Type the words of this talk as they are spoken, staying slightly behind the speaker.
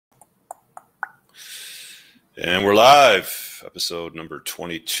And we're live, episode number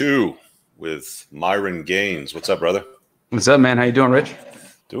 22 with Myron Gains. What's up, brother? What's up, man? How you doing, Rich?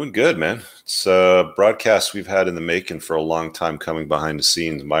 Doing good, man. It's a broadcast we've had in the making for a long time coming behind the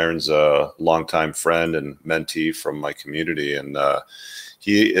scenes. Myron's a longtime friend and mentee from my community, and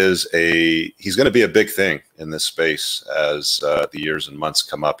he's going to be a big thing in this space as the years and months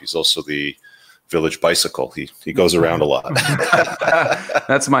come up. He's also the village bicycle. He goes around a lot.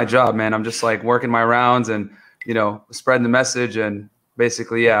 That's my job, man. I'm just like working my rounds and, spreading the message, and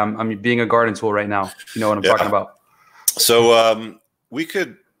basically, yeah, I'm being a garden tool right now. You know what I'm talking about. So we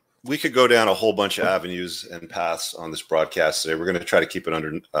could go down a whole bunch of avenues and paths on this broadcast today. We're going to try to keep it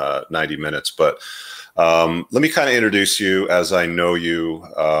under 90 minutes, but let me kind of introduce you as I know you.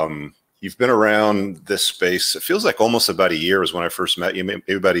 You've been around this space. It feels like almost about a year is when I first met you,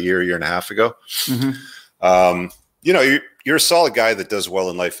 maybe about a year and a half ago. Mm-hmm. You're a solid guy that does well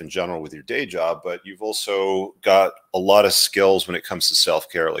in life in general with your day job, but you've also got a lot of skills when it comes to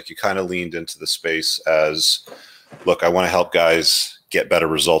self-care. Like, you kind of leaned into the space as, look, I want to help guys get better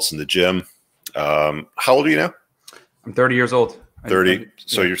results in the gym. How old are you now? I'm 30 years old. 30.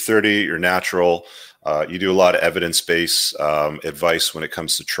 So you're 30, you're natural. You do a lot of evidence-based advice when it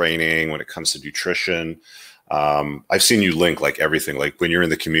comes to training, when it comes to nutrition. I've seen you link like everything. Like when you're in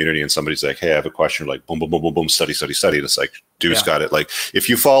the community and somebody's like, hey, I have a question, like boom, boom, boom, boom, boom, study. And it's like, dude's got it. Like if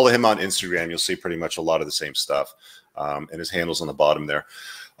you follow him on Instagram, you'll see pretty much a lot of the same stuff. And his handle's on the bottom there.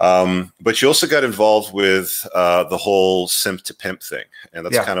 But you also got involved with the whole simp to pimp thing. And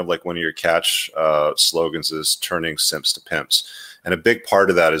that's kind of like one of your catch slogans is turning simps to pimps. And a big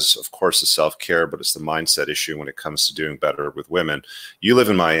part of that is, of course, the self-care, but it's the mindset issue when it comes to doing better with women. You live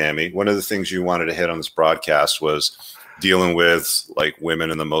in Miami. One of the things you wanted to hit on this broadcast was dealing with like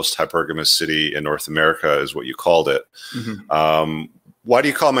women in the most hypergamous city in North America is what you called it. Mm-hmm. Why do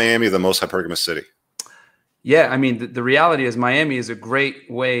you call Miami the most hypergamous city? Yeah, I mean, the reality is Miami is a great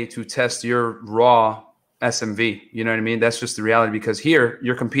way to test your raw SMV. You know what I mean? That's just the reality, because here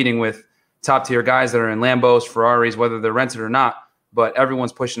you're competing with top tier guys that are in Lambos, Ferraris, whether they're rented or not, but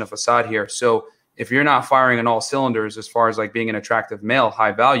everyone's pushing a facade here. So if you're not firing on all cylinders as far as like being an attractive male,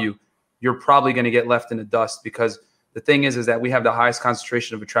 high value, you're probably going to get left in the dust, because the thing is that we have the highest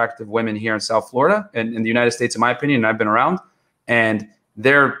concentration of attractive women here in South Florida and in the United States, in my opinion, and I've been around, and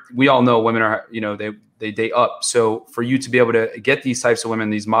we all know women are, they date up. So for you to be able to get these types of women,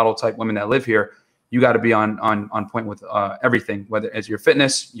 these model type women that live here, you got to be on point with everything, whether it's your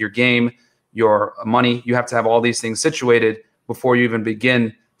fitness, your game, your money. You have to have all these things situated before you even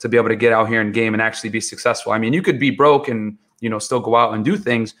begin to be able to get out here and game and actually be successful. I mean, you could be broke and, still go out and do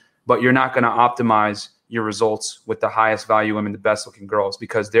things, but you're not going to optimize your results with the highest value women, the best looking girls,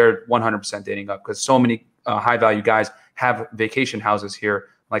 because they're 100% dating up, because so many high value guys have vacation houses here,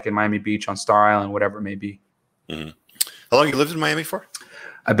 like in Miami Beach, on Star Island, whatever it may be. Mm-hmm. How long have you lived in Miami for?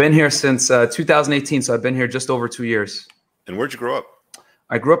 I've been here since 2018, so I've been here just over 2 years. And where'd you grow up?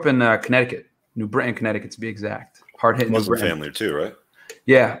 I grew up in Connecticut, New Britain, Connecticut, to be exact. Hard-hitting Muslim family too, right?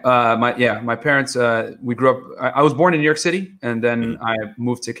 Yeah, my parents. We grew up. I was born in New York City, and then I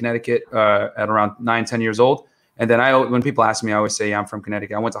moved to Connecticut at around 9-10 years old. And then when people ask me, I always say I'm from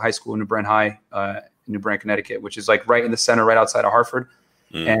Connecticut. I went to high school in New Britain High, New Britain, Connecticut, which is like right in the center, right outside of Hartford.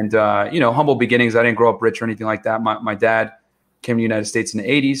 And humble beginnings. I didn't grow up rich or anything like that. My dad came to the United States in the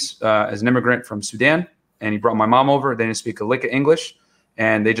 80s as an immigrant from Sudan, and he brought my mom over. They didn't speak a lick of English.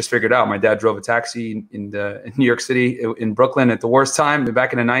 And they just figured out. My dad drove a taxi in New York City, in Brooklyn at the worst time,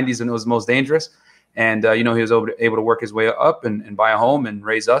 back in the 90s when it was most dangerous. And, he was able to work his way up and buy a home and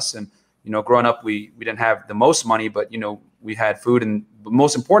raise us. And, growing up, we didn't have the most money, but, we had food. And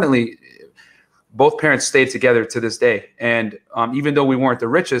most importantly, both parents stayed together to this day. And even though we weren't the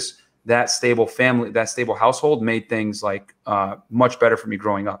richest, that stable family, that stable household made things like much better for me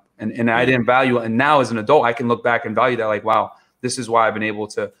growing up. And I didn't value it. And now as an adult, I can look back and value that, like, wow, this is why I've been able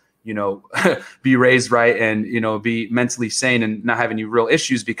to, be raised right and, be mentally sane and not have any real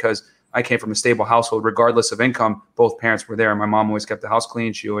issues, because I came from a stable household, regardless of income. Both parents were there. My mom always kept the house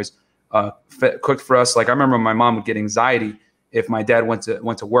clean. She always cooked for us. Like, I remember my mom would get anxiety if my dad went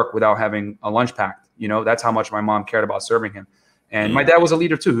to work without having a lunch packed. That's how much my mom cared about serving him. And my dad was a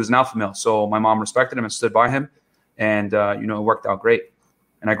leader too. He was an alpha male. So my mom respected him and stood by him. And, it worked out great.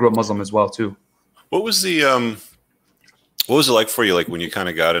 And I grew up Muslim as well too. What was what was it like for you? Like when you kind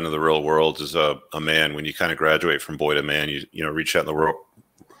of got into the real world as a man, when you kind of graduate from boy to man, you reach out in the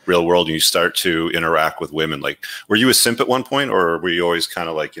real world and you start to interact with women. Like, were you a simp at one point, or were you always kind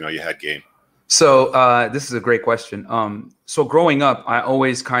of like, you had game? So this is a great question. So growing up, I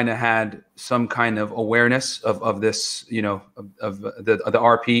always kind of had some kind of awareness of this, of the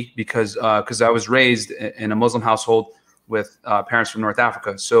RP because I was raised in a Muslim household with parents from North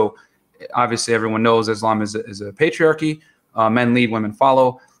Africa. So obviously everyone knows Islam is a patriarchy. Men lead, women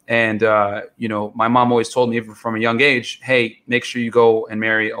follow. And, my mom always told me even from a young age, hey, make sure you go and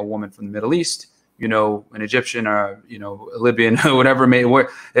marry a woman from the Middle East. An Egyptian or, a Libyan, whatever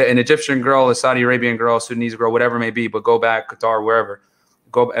an Egyptian girl, a Saudi Arabian girl, Sudanese girl, whatever it may be, but go back, Qatar, wherever,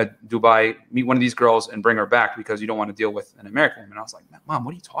 go at Dubai, meet one of these girls and bring her back because you don't want to deal with an American woman. I was like, Mom,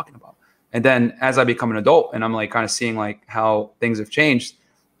 what are you talking about? And then as I become an adult and I'm like kind of seeing like how things have changed,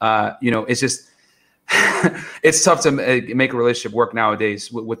 it's just, it's tough to make a relationship work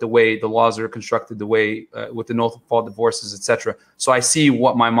nowadays with the way the laws are constructed, the way with the no fault divorces, etc. So I see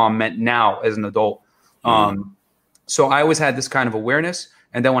what my mom meant now as an adult. So I always had this kind of awareness.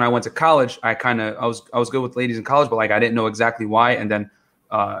 And then when I went to college, I was good with ladies in college, but like I didn't know exactly why. And then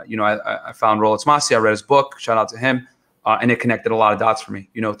I found Rolitz Masi. I read his book. Shout out to him, and it connected a lot of dots for me.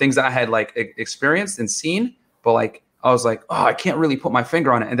 Things that I had like experienced and seen, but like. I was like, oh, I can't really put my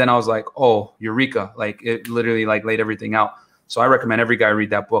finger on it. And then I was like, oh, eureka. Like it literally like laid everything out. So I recommend every guy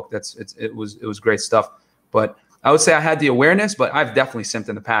read that book. It was great stuff. But I would say I had the awareness, but I've definitely simped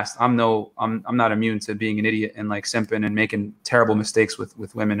in the past. I'm not immune to being an idiot and like simping and making terrible mistakes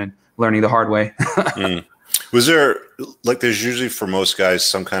with women and learning the hard way. Was there there's usually for most guys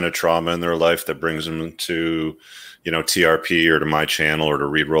some kind of trauma in their life that brings them to TRP or to my channel or to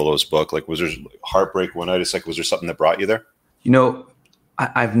read Rollo's book? Like, was there heartbreak one night? It's like, was there something that brought you there?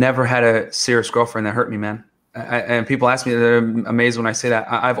 I've never had a serious girlfriend that hurt me, man. And people ask me, they're amazed when I say that.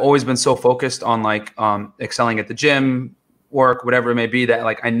 I've always been so focused on like excelling at the gym, work, whatever it may be, that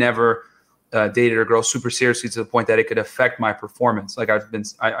like I never dated a girl super seriously to the point that it could affect my performance. Like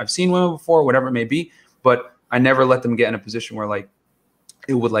I've seen women before, whatever it may be, but I never let them get in a position where like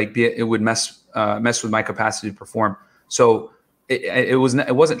it would mess with my capacity to perform. So it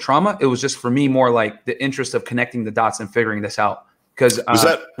wasn't trauma. It was just for me more like the interest of connecting the dots and figuring this out. Because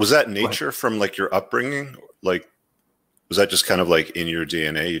was that nature from like your upbringing? Like, was that just kind of like in your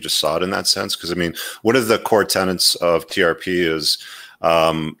DNA? You just saw it in that sense? Because I mean, one of the core tenets of TRP is,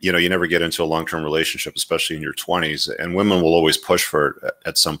 you never get into a long-term relationship, especially in your 20s, and women will always push for it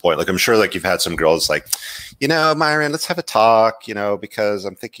at some point. Like, I'm sure like you've had some girls like, Myron, let's have a talk, because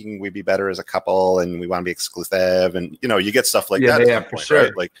I'm thinking we'd be better as a couple and we want to be exclusive. And, you get stuff like that. Yeah, for point, sure.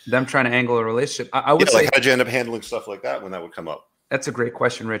 Right? Like them trying to angle a relationship. I would say, like, how did you end up handling stuff like that when that would come up? That's a great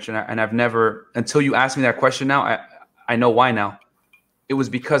question, Rich. And I've never, until you asked me that question now, I know why now. It was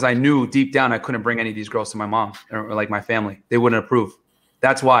because I knew deep down I couldn't bring any of these girls to my mom or like my family. They wouldn't approve.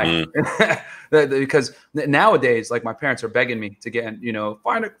 That's why. Because nowadays, like my parents are begging me to get,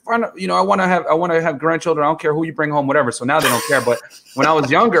 find a, I want to have grandchildren. I don't care who you bring home, whatever. So now they don't care. But when I was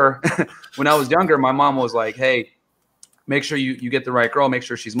younger, my mom was like, hey, make sure you get the right girl. Make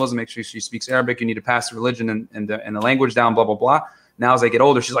sure she's Muslim. Make sure she speaks Arabic. You need to pass the religion and the language down, blah, blah, blah. Now, as I get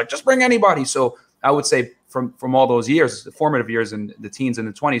older, she's like, just bring anybody. So I would say from all those years, the formative years and the teens and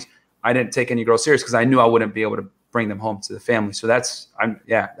the 20s, I didn't take any girls serious because I knew I wouldn't be able to bring them home to the family. So that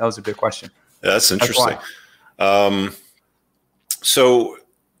was a good question. Yeah, that's interesting. So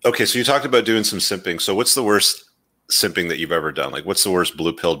you talked about doing some simping. So what's the worst simping that you've ever done? Like, what's the worst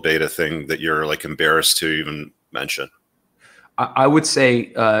blue pill beta thing that you're like embarrassed to even mention? I would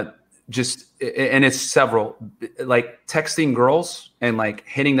say and it's several, like texting girls and like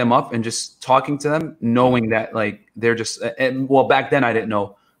hitting them up and just talking to them, knowing that like they're just, back then I didn't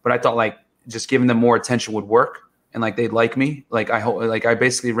know, but I thought like just giving them more attention would work. And like, they'd like me. Like, I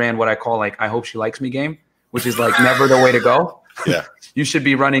basically ran what I call like, I hope she likes me game, which is like never the way to go. Yeah. You should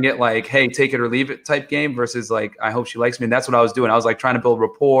be running it like, hey, take it or leave it type game versus like, I hope she likes me. And that's what I was doing. I was like trying to build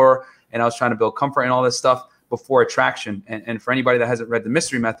rapport and I was trying to build comfort and all this stuff before attraction. And for anybody that hasn't read The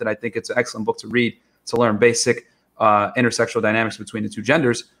Mystery Method, I think it's an excellent book to read to learn basic intersexual dynamics between the two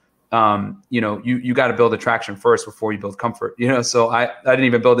genders. You got to build attraction first before you build comfort, so I didn't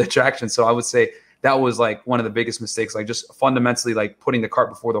even build attraction. So I would say that was like one of the biggest mistakes, like just fundamentally like putting the cart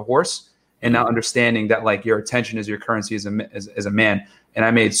before the horse and not understanding that like your attention is your currency as a man. And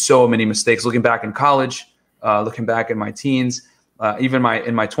I made so many mistakes looking back in college, looking back in my teens, even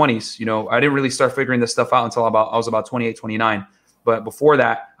in my 20s. I didn't really start figuring this stuff out until I was about 28, 29. But before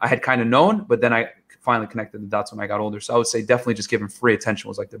that, I had kind of known, but then I finally connected the dots when I got older. So I would say definitely just giving free attention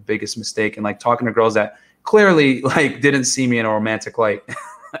was like the biggest mistake, and like talking to girls that clearly like didn't see me in a romantic light.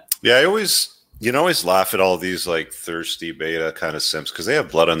 Yeah, I always laugh at all these like thirsty beta kind of simps because they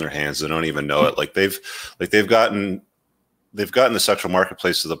have blood on their hands. They don't even know it. Like they've gotten they've gotten the sexual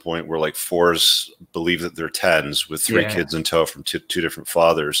marketplace to the point where like fours believe that they're tens with three kids in tow from two different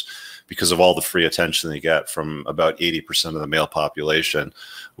fathers because of all the free attention they get from about 80% of the male population,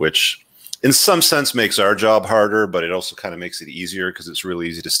 which in some sense makes our job harder, but it also kind of makes it easier because it's really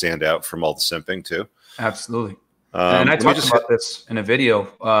easy to stand out from all the simping too. Absolutely. And I talked about this in a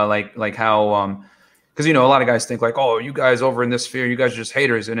video, like how, because, you know, a lot of guys think like, oh, you guys over in this sphere, you guys are just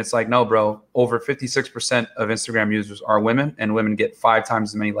haters. And it's like, no, bro, over 56% of Instagram users are women, and women get 5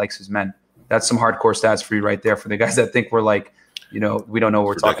 times as many likes as men. That's some hardcore stats for you right there for the guys that think we're like, you know, we don't know what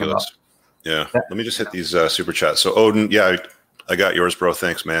we're talking about. Yeah. Let me just hit these super chats. So Odin, yeah, I got yours, bro.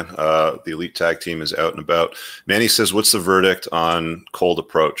 Thanks, man. The Elite Tag Team is out and about. Manny says, what's the verdict on cold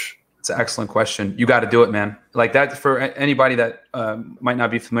approach? It's an excellent question. You got to do it, man. Like that, for anybody that might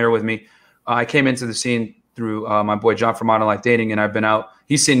not be familiar with me, I came into the scene through my boy John from Modern Life Dating, and I've been out.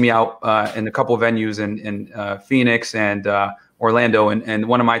 He's seen me out in a couple of venues in Phoenix and Orlando. And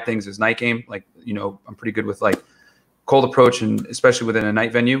one of my things is night game. Like, you know, I'm pretty good with like cold approach, and especially within a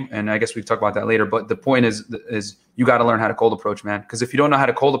night venue. And I guess we can talk about that later. But the point is you got to learn how to cold approach, man. Because if you don't know how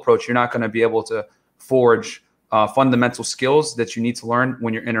to cold approach, you're not going to be able to forge fundamental skills that you need to learn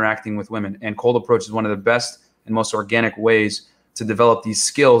when you're interacting with women. And cold approach is one of the best and most organic ways to develop these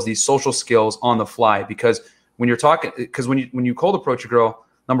skills, these social skills on the fly. Because when you're talking, because when you cold approach a girl,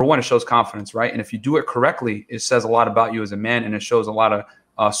 number one, it shows confidence, right? And if you do it correctly, it says a lot about you as a man, and it shows a lot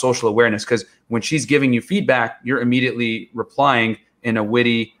of social awareness. Because when she's giving you feedback, you're immediately replying in a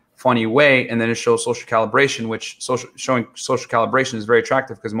witty, funny way, and then it shows social calibration, which showing social calibration is very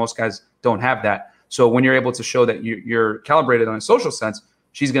attractive because most guys don't have that. So when you're able to show that you're calibrated on a social sense,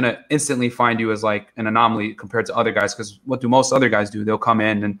 she's going to instantly find you as like an anomaly compared to other guys. Because what do most other guys do? They'll come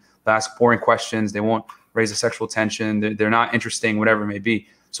in and ask boring questions. They won't raise the sexual tension. They're not interesting, whatever it may be.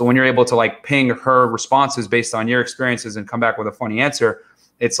 So when you're able to like ping her responses based on your experiences and come back with a funny answer,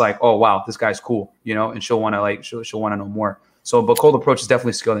 it's like, oh, wow, this guy's cool, you know, and she'll want to like, she'll want to know more. So, but cold approach is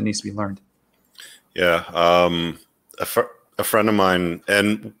definitely a skill that needs to be learned. Yeah. A friend of mine,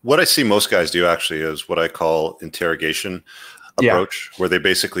 and what I see most guys do actually is what I call interrogation approach, where they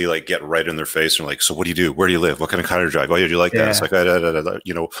basically like get right in their face and like, so what do you do? Where do you live? What kind of car do you drive? Oh, yeah, do you like that? It's like,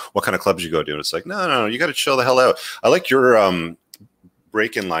 you know, what kind of clubs you go to? And it's like, no, you got to chill the hell out. I like your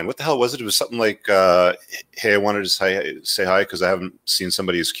break-in line. What the hell was it? It was something like, hey, I wanted to say hi because I haven't seen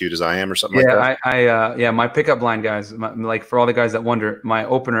somebody as cute as I am, or something like that. My pickup line, guys, like for all the guys that wonder, my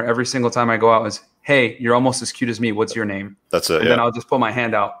opener every single time I go out is, hey, you're almost as cute as me. What's your name? That's it. And then I'll just put my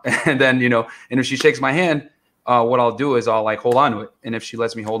hand out. And then, you know, and if she shakes my hand, what I'll do is I'll like hold on to it. And if she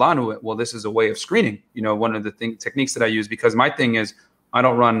lets me hold on to it, well, this is a way of screening, you know, one of the techniques that I use, because my thing is I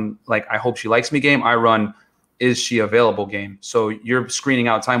don't run like, I hope she likes me game. I run, is she available game. So you're screening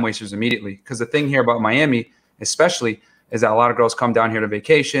out time wasters immediately. Because the thing here about Miami, especially, is that a lot of girls come down here to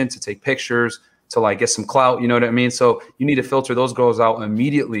vacation, to take pictures, to like get some clout, you know what I mean? So you need to filter those girls out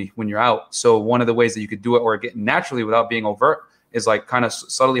immediately when you're out. So one of the ways that you could do it, or get naturally without being overt, is like kind of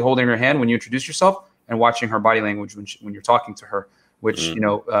subtly holding her hand when you introduce yourself and watching her body language when you're talking to her, which, you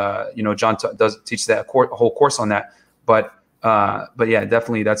know, John does teach that a whole course on that. But yeah,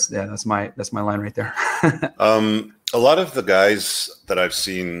 definitely that's my line right there. A lot of the guys that I've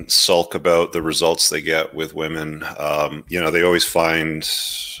seen sulk about the results they get with women. You know, they always find,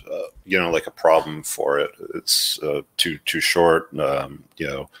 you know, like a problem for it. It's too short, you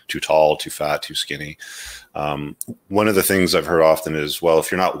know, too tall, too fat, too skinny. One of the things I've heard often is, well,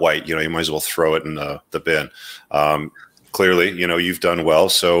 if you're not white, you know, you might as well throw it in the bin. Clearly, you know, you've done well.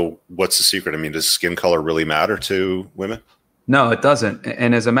 So what's the secret? I mean, does skin color really matter to women? No, it doesn't.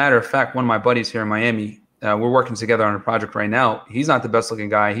 And as a matter of fact, one of my buddies here in Miami, we're working together on a project right now. He's not the best looking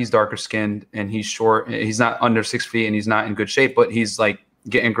guy. He's darker skinned and he's short. He's not under 6 feet and he's not in good shape, but he's like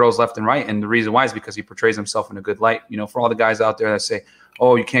getting girls left and right. And the reason why is because he portrays himself in a good light. You know, for all the guys out there that say,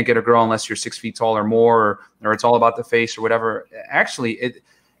 oh, you can't get a girl unless you're 6 feet tall or more, or it's all about the face or whatever. Actually,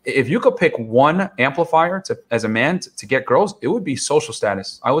 if you could pick one amplifier as a man to get girls, it would be social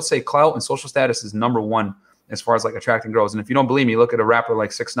status. I would say clout and social status is number one as far as like attracting girls. And if you don't believe me, look at a rapper like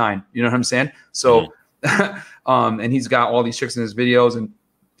 6ix9ine. You know what I'm saying? So, and he's got all these chicks in his videos, and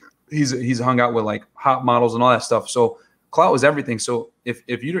he's hung out with like hot models and all that stuff. So clout is everything. So if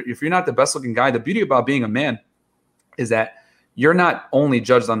you're not the best looking guy, the beauty about being a man is that you're not only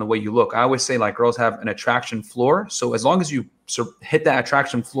judged on the way you look. I always say like girls have an attraction floor. So as long as you hit that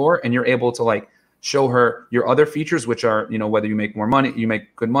attraction floor and you're able to like show her your other features, which are, you know, whether you make more money, you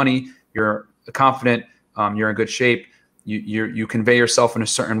make good money, you're confident, you're in good shape, you convey yourself in a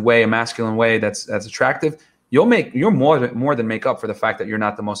certain way, a masculine way that's attractive, you're more than make up for the fact that you're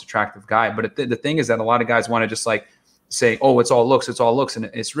not the most attractive guy. But the thing is that a lot of guys want to just like say, oh, it's all looks, and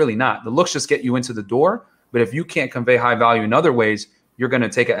it's really not. The looks just get you into the door, but if you can't convey high value in other ways, you're going to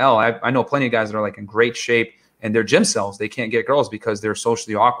take an L. I know plenty of guys that are like in great shape and they're gym cells. They can't get girls because they're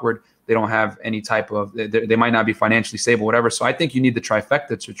socially awkward. They don't have any type of, they might not be financially stable, whatever. So I think you need the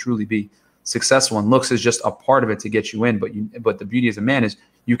trifecta to truly be successful, and looks is just a part of it to get you in. But the beauty as a man is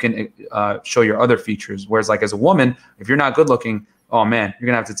you can show your other features. Whereas like as a woman, if you're not good looking, oh man, you're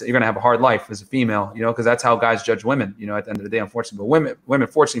gonna have a hard life as a female, because that's how guys judge women, at the end of the day, unfortunately. But women,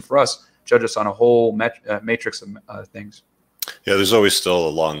 fortunately for us, judge us on a whole matrix of things. Yeah, there's always still a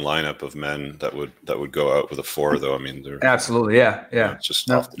long lineup of men that would go out with a 4, though. I mean, they're absolutely, yeah. It's just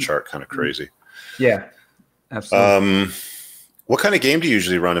off the chart, kind of crazy. Yeah, absolutely. What kind of game do you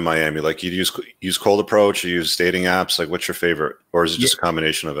usually run in Miami? Like, you use cold approach, you use dating apps. Like, what's your favorite, or is it just a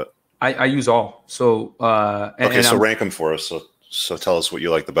combination of it? I use all. So so rank them for us. So tell us what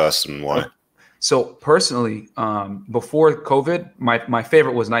you like the best and why. So personally, before COVID, my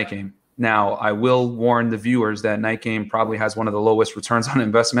favorite was Night Game. Now, I will warn the viewers that Night Game probably has one of the lowest returns on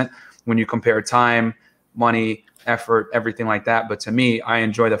investment when you compare time, money, effort, everything like that. But to me, I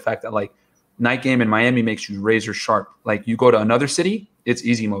enjoy the fact that like Night Game in Miami makes you razor sharp. Like you go to another city, it's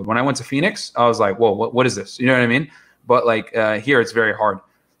easy mode. When I went to Phoenix, I was like, whoa, what is this? You know what I mean? But like here, it's very hard.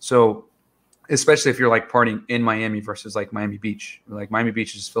 So especially if you're like partying in Miami versus like Miami Beach. Like Miami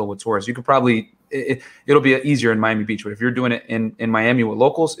Beach is filled with tourists. You could probably, it'll be easier in Miami Beach, but if you're doing it in Miami with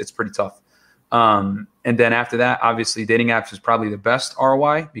locals, it's pretty tough. And then after that, obviously dating apps is probably the best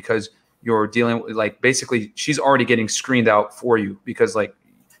ROI because you're dealing with like, basically she's already getting screened out for you because like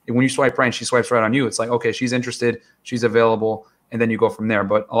when you swipe right and she swipes right on you, it's like, okay, she's interested, she's available. And then you go from there.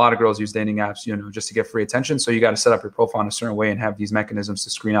 But a lot of girls use dating apps, just to get free attention. So you got to set up your profile in a certain way and have these mechanisms to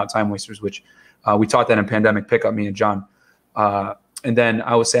screen out time wasters, which we taught that in Pandemic Pickup, me and John. And then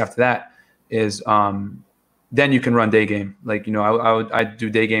I would say after that is then you can run day game. Like, I'd do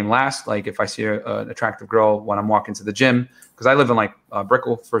day game last. Like if I see an attractive girl when I'm walking to the gym, because I live in like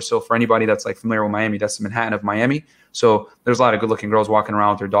Brickell. For anybody that's like familiar with Miami, that's the Manhattan of Miami. So there's a lot of good looking girls walking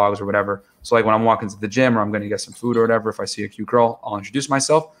around with their dogs or whatever. So like when I'm walking to the gym or I'm going to get some food or whatever, if I see a cute girl, I'll introduce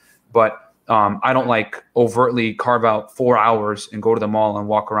myself. But I don't like overtly carve out 4 hours and go to the mall and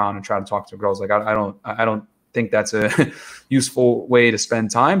walk around and try to talk to girls. Like I don't think that's a useful way to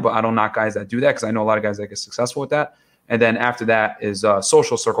spend time, but I don't knock guys that do that because I know a lot of guys that get successful with that. And then after that is a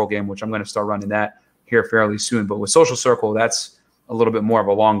social circle game, which I'm going to start running that here fairly soon. But with social circle, that's a little bit more of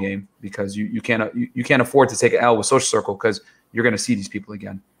a long game because you can't afford to take an L with social circle because you're going to see these people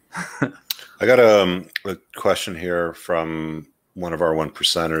again. I got a question here from one of our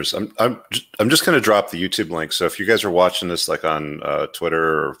 1%ers. I'm just going to drop the YouTube link. So if you guys are watching this like on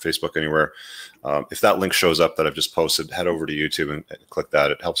Twitter or Facebook anywhere, if that link shows up that I've just posted, head over to YouTube and click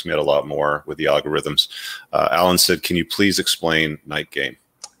that. It helps me out a lot more with the algorithms. Alan said, "Can you please explain Night Game?"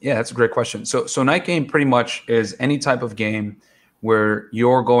 Yeah, that's a great question. So Night Game pretty much is any type of game where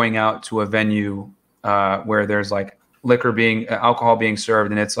you're going out to a venue where there's like alcohol being served,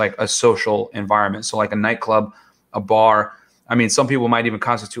 and it's like a social environment. So like a nightclub, a bar. I mean, some people might even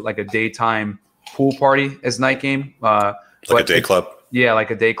constitute like a daytime pool party as Night Game. Like a day club? Yeah, like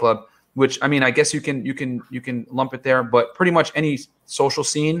a day club, which, I mean, I guess you can lump it there, but pretty much any social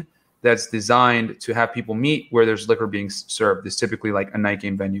scene that's designed to have people meet where there's liquor being served is typically like a Night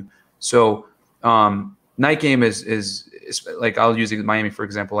Game venue. So Night Game is like, I'll use Miami, for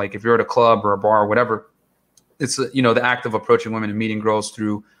example. Like if you're at a club or a bar or whatever, it's, the act of approaching women and meeting girls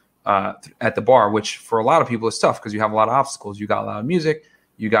through at the bar, which for a lot of people is tough because you have a lot of obstacles. You got loud music,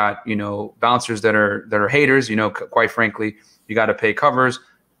 you got, bouncers that are haters, quite frankly, you got to pay covers,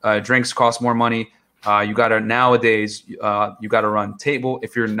 drinks cost more money. You got to nowadays, you got to run table.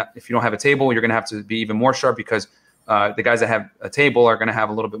 If you don't have a table, you're going to have to be even more sharp because the guys that have a table are going to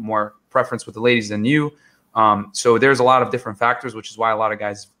have a little bit more preference with the ladies than you. So there's a lot of different factors, which is why a lot of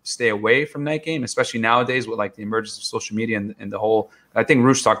guys stay away from Night Game, especially nowadays with like the emergence of social media and the whole, I think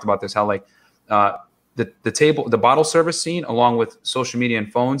Roosh talked about this, how like the bottle service scene along with social media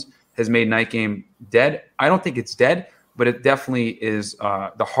and phones has made Night Game dead. I don't think it's dead, but it definitely is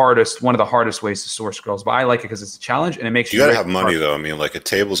one of the hardest ways to source girls. But I like it because it's a challenge and it makes you got to have money though. I mean, like a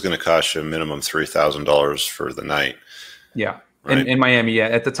table is going to cost you a minimum $3,000 for the night. Yeah. Right. In Miami, yeah.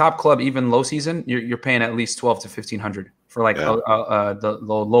 At the top club, even low season, you're paying at least $1,200 to $1,500 for like the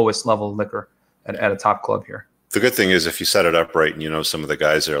lowest level liquor at a top club here. The good thing is if you set it up right and some of the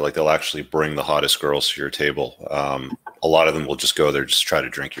guys there, like they'll actually bring the hottest girls to your table. A lot of them will just go there, just try to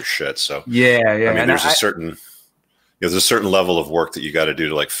drink your shit. So yeah. I mean, there's a certain level of work that you got to do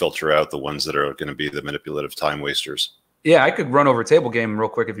to like filter out the ones that are going to be the manipulative time wasters. Yeah, I could run over table game real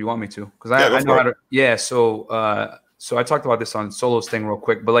quick if you want me to, because I know how to. Yeah, So I talked about this on Solo's thing real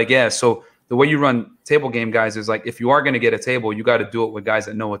quick, but like, yeah, so the way you run table game, guys, is like, if you are going to get a table, you got to do it with guys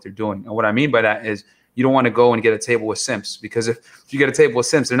that know what they're doing. And what I mean by that is you don't want to go and get a table with simps, because if you get a table with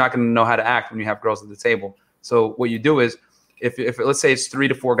simps, they're not going to know how to act when you have girls at the table. So what you do is, if let's say it's 3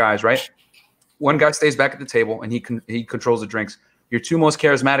 to 4 guys, right? One guy stays back at the table and he controls the drinks. Your 2 most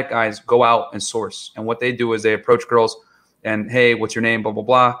charismatic guys go out and source. And what they do is they approach girls and, hey, what's your name? Blah, blah,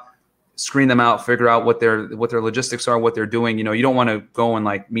 blah. Screen them out, figure out what their logistics are, what they're doing. You know, you don't want to go and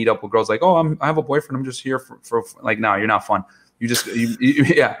like meet up with girls like, oh, I have a boyfriend, I'm just here for like, no, you're not fun. You just you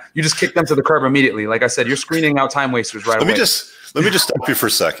just kick them to the curb immediately. Like I said, you're screening out time wasters right away. Let me just stop you for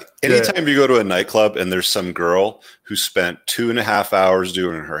a second. Anytime you go to a nightclub and there's some girl who spent 2.5 hours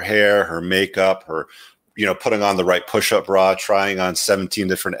doing her hair, her makeup, her, you know, putting on the right push-up bra, trying on 17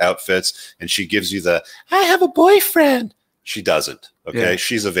 different outfits, and she gives you the, I have a boyfriend. She doesn't. Okay. Yeah.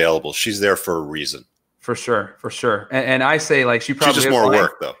 She's available. She's there for a reason. For sure. And I say, like, she's just more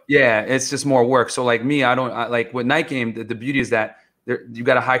work though. Yeah. It's just more work. So like me, I like with night game, the beauty is that you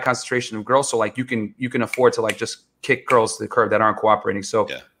got a high concentration of girls. So like you can afford to like just kick girls to the curb that aren't cooperating. So,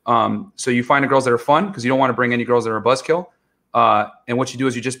 so you find the girls that are fun, because you don't want to bring any girls that are a buzzkill. And what you do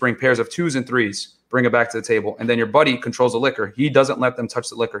is you just bring pairs of 2s and 3s, bring it back to the table. And then your buddy controls the liquor. He doesn't let them touch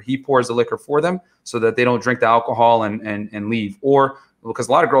the liquor. He pours the liquor for them so that they don't drink the alcohol and leave. Or because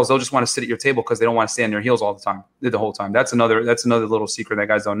a lot of girls, they'll just want to sit at your table because they don't want to stay on their heels all the whole time. That's another little secret that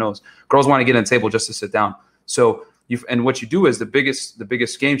guys don't know is girls want to get on the table just to sit down. So and what you do is the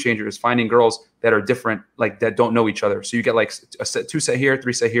biggest game changer is finding girls that are different, like that don't know each other. So you get like a 2 set here,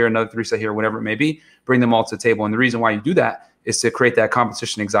 3 set here, another 3 set here, whatever it may be, bring them all to the table. And the reason why you do that is to create that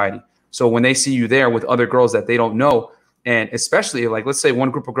competition anxiety. So when they see you there with other girls that they don't know, and especially like, let's say one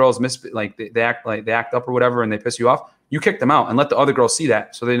group of girls they act up or whatever, and they piss you off, you kick them out and let the other girls see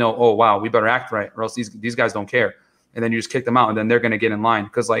that. So they know, oh, wow, we better act right, or else these guys don't care. And then you just kick them out, and then they're going to get in line.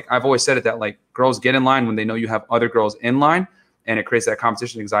 Because like I've always said it, that like girls get in line when they know you have other girls in line, and it creates that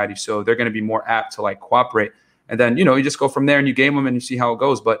competition anxiety. So they're going to be more apt to like cooperate. And then, you know, you just go from there and you game them and you see how it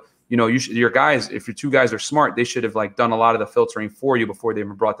goes. But, you know, your guys, if your 2 guys are smart, they should have like done a lot of the filtering for you before they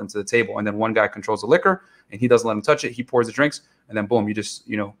even brought them to the table. And then one guy controls the liquor and he doesn't let them touch it. He pours the drinks, and then boom, you just,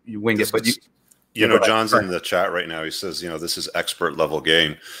 you know, you wing it. But you know, John's in the chat right now. He says, you know, this is expert level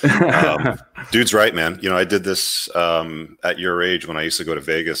game. Dude's right, man. You know, I did this at your age when I used to go to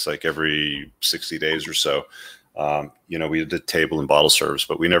Vegas like every 60 days or so. You know, we did table and bottle service,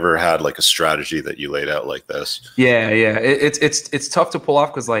 but we never had like a strategy that you laid out like this. Yeah. It's tough to pull off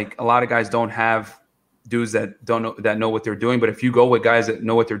because like a lot of guys don't have dudes that know what they're doing. But if you go with guys that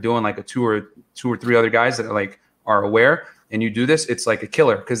know what they're doing, like two or 3 other guys that are aware, and you do this, it's like a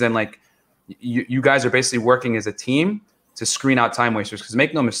killer. Because then like you guys are basically working as a team to screen out time wasters. Because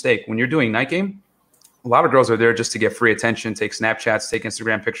make no mistake, when you're doing night game, a lot of girls are there just to get free attention, take Snapchats, take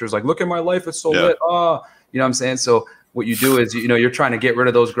Instagram pictures, like, look at my life, it's so lit. Oh, you know what I'm saying? So what you do is, you know, you're trying to get rid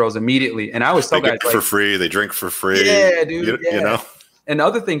of those girls immediately. And I always tell guys, for free, they drink for free. Yeah, dude. You know? And the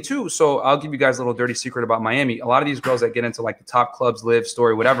other thing too, so I'll give you guys a little dirty secret about Miami. A lot of these girls that get into like the top clubs, Live,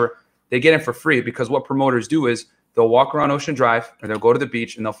 Story, whatever, they get in for free because what promoters do is they'll walk around Ocean Drive or they'll go to the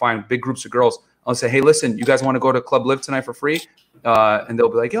beach and they'll find big groups of girls. I'll say, hey, listen, you guys want to go to Club Live tonight for free? And they'll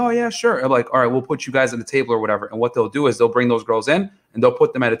be like, oh, yeah, sure. I'm like, all right, we'll put you guys at the table or whatever. And what they'll do is they'll bring those girls in and they'll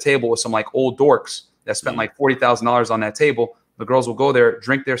put them at a table with some like old dorks that spent like $40,000 on that table. The girls will go there,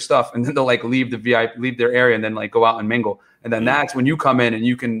 drink their stuff, and then they'll like leave their area and then like go out and mingle. And then that's when you come in and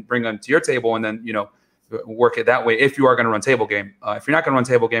you can bring them to your table and then, you know, work it that way if you are going to run table game. If you're not going to run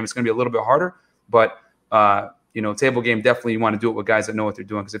table game, it's going to be a little bit harder. But, you know, table game, definitely you want to do it with guys that know what they're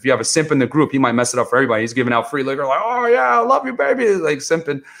doing. Because if you have a simp in the group, he might mess it up for everybody. He's giving out free liquor like, oh, yeah, I love you, baby, like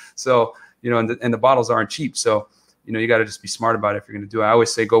simping. So, you know, and the bottles aren't cheap. So, you know, you got to just be smart about it if you're going to do it. I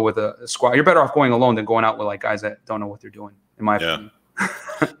always say go with a squad. You're better off going alone than going out with like guys that don't know what they're doing, in my opinion.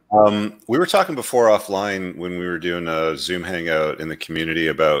 We were talking before offline when we were doing a Zoom hangout in the community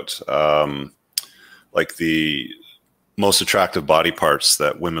about like the most attractive body parts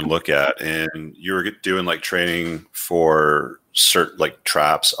that women look at, and you were doing like training for certain like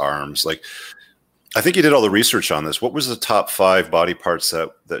traps, arms. Like, I think you did all the research on this. What was the top 5 body parts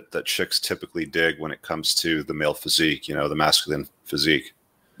that chicks typically dig when it comes to the male physique? You know, the masculine physique.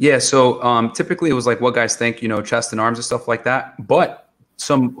 Yeah. So typically it was like what guys think, you know, chest and arms and stuff like that. But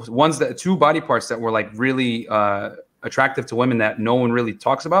two body parts that were like really attractive to women that no one really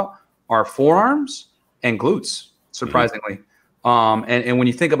talks about are forearms and glutes, surprisingly. And when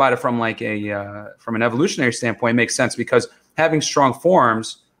you think about it from like from an evolutionary standpoint, it makes sense because having strong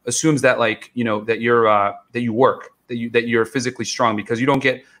forearms assumes that like, you know, that you work, that you're physically strong, because you don't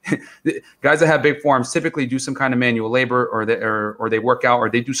get guys that have big forearms typically do some kind of manual labor, or they work out, or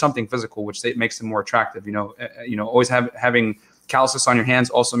they do something physical, which makes them more attractive. Always having calluses on your hands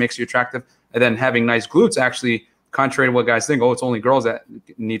also makes you attractive, and then having nice glutes actually, contrary to what guys think, oh, it's only girls that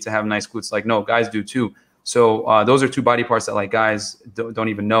need to have nice glutes. Like, no, guys do too. So those are two body parts that like guys don't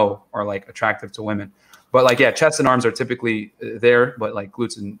even know are like attractive to women. But like, yeah, chest and arms are typically there, but like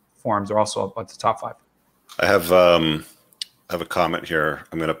glutes and forearms are also up at the top 5. I have a comment here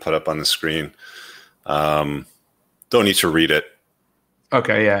I'm going to put up on the screen. Don't need to read it.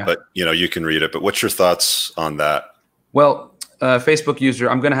 Okay, yeah. But you can read it. But what's your thoughts on that? Well, Facebook user,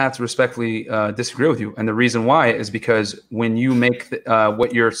 I'm going to have to respectfully disagree with you. And the reason why is because when you make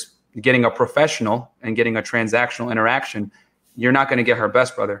what you're getting a professional and getting a transactional interaction, you're not going to get her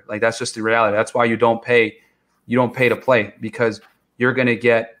best, brother. Like, that's just the reality. That's why you don't pay to play, because you're going to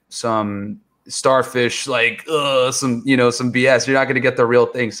get some starfish, like some BS. You're not going to get the real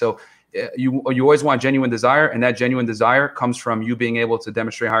thing. So you always want genuine desire, and that genuine desire comes from you being able to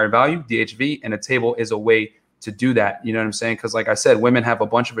demonstrate higher value, DHV, and a table is a way to do that. You know what I'm saying? Because like I said, women have a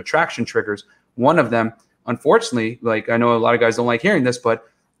bunch of attraction triggers. One of them, unfortunately, like I know a lot of guys don't like hearing this, but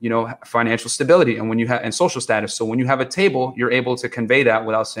financial stability and social status. So when you have a table, you're able to convey that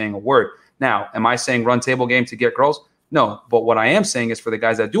without saying a word. Now, am I saying run table game to get girls? No, but what I am saying is for the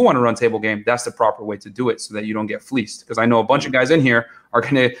guys that do want to run table game, that's the proper way to do it so that you don't get fleeced. Because I know a bunch of guys in here are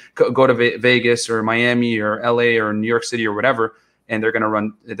going to go to Vegas or Miami or LA or New York City or whatever, and they're going to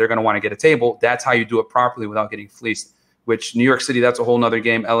want to get a table. That's how you do it properly without getting fleeced. Which New York City, that's a whole nother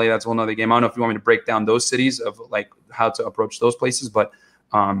game. LA, that's a whole nother game. I don't know if you want me to break down those cities of like how to approach those places, but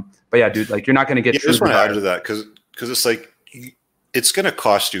yeah, dude, like you're not going to get. I just want to add to that because it's like it's going to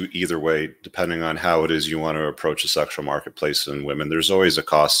cost you either way, depending on how it is you want to approach the sexual marketplace in women. There's always a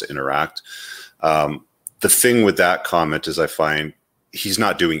cost to interact. The thing with that comment is I find he's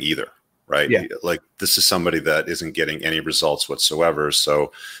not doing either, right? Yeah. Like this is somebody that isn't getting any results whatsoever.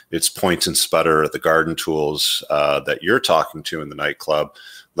 So it's point and sputter at the garden tools that you're talking to in the nightclub.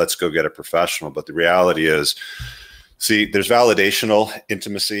 Let's go get a professional. But the reality is, see, there's validational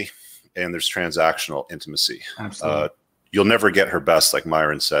intimacy and there's transactional intimacy. Absolutely. You'll never get her best, like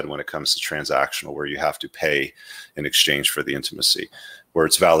Myron said, when it comes to transactional, where you have to pay in exchange for the intimacy. Where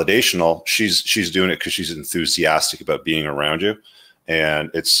it's validational, she's doing it because she's enthusiastic about being around you, and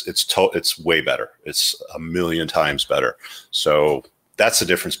it's way better. It's a million times better. So that's the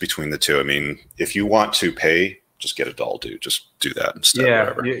difference between the two. I mean, if you want to pay, just get a doll, dude. Just do that instead.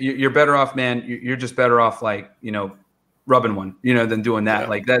 Yeah, you're better off, man. You're just better off, like rubbing one, than doing that. Yeah.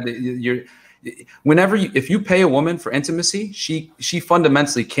 Like that, if you pay a woman for intimacy, she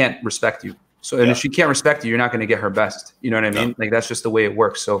fundamentally can't respect you. So, and if she can't respect you, you're not going to get her best. You know what I mean? No. Like that's just the way it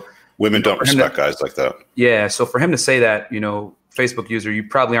works. So women don't respect guys like that. Yeah. So for him to say that, Facebook user, you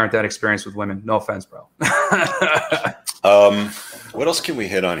probably aren't that experienced with women. No offense, bro. What else can we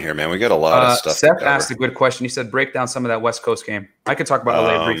hit on here, man? We got a lot of stuff. Seth asked a good question. He said, break down some of that West Coast game. I could talk about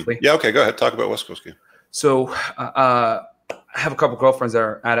LA briefly. Yeah. Okay. Go ahead. Talk about West Coast game. So, I have a couple girlfriends that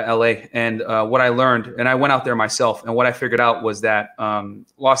are out of LA, and what I learned, and I went out there myself, and what I figured out was that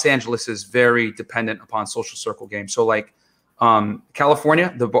Los Angeles is very dependent upon social circle games. So like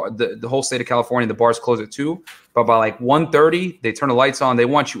California, the whole state of California, the bars close at 2, but by like 1:30, they turn the lights on. They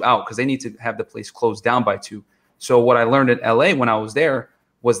want you out because they need to have the place closed down by 2. So what I learned in LA when I was there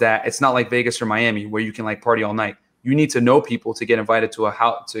was that it's not like Vegas or Miami where you can like party all night. You need to know people to get invited to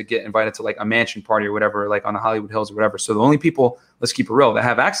like a mansion party or whatever, like on the Hollywood Hills or whatever. So the only people, let's keep it real, that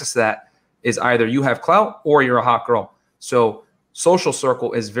have access to that is either you have clout or you're a hot girl. So social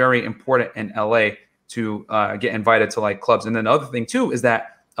circle is very important in LA to get invited to like clubs. And then the other thing too is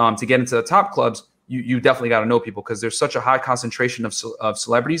that to get into the top clubs, you definitely got to know people because there's such a high concentration of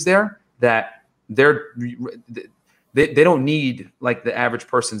celebrities there that they don't need like the average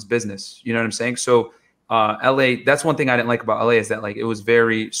person's business. You know what I'm saying? So LA, that's one thing I didn't like about LA is that like it was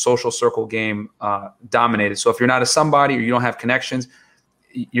very social circle game dominated. So if you're not a somebody or you don't have connections,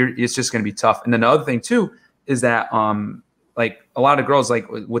 it's just going to be tough. And then the other thing too is that like a lot of girls like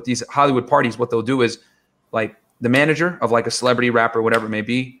with these Hollywood parties, what they'll do is like the manager of like a celebrity rapper, whatever it may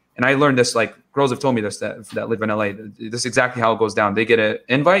be. And I learned this, like girls have told me this that live in LA. This is exactly how it goes down. They get an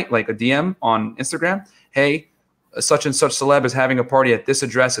invite, like a DM on Instagram. Hey, such and such celeb is having a party at this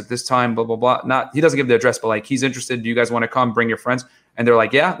address at this time, blah, blah, blah. He doesn't give the address, but like he's interested. Do you guys want to come? Bring your friends. And they're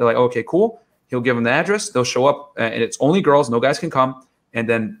like, yeah. They're like, okay, cool. He'll give them the address. They'll show up and it's only girls. No guys can come. And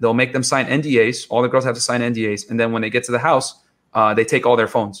then they'll make them sign NDAs. All the girls have to sign NDAs. And then when they get to the house, they take all their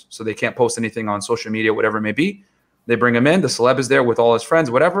phones. So they can't post anything on social media, whatever it may be. They bring them in. The celeb is there with all his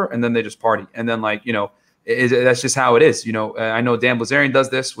friends, whatever. And then they just party. And then like, That's just how it is. I know Dan Bilzerian does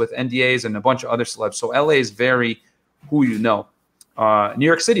this with NDAs and a bunch of other celebs. So LA is very who you know. New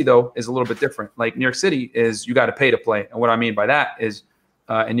York City, though, is a little bit different. Like New York City is you got to pay to play. And what I mean by that is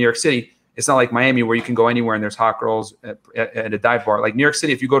in New York City, it's not like Miami where you can go anywhere and there's hot girls at a dive bar. Like New York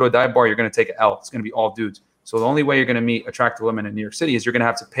City, if you go to a dive bar, you're going to take an L. It's going to be all dudes. So the only way you're going to meet attractive women in New York City is you're going to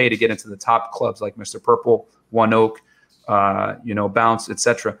have to pay to get into the top clubs like Mr. Purple, One Oak, Bounce,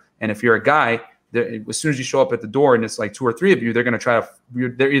 etc. And if you're a guy, as soon as you show up at the door and it's like 2 or 3 of you, they're going to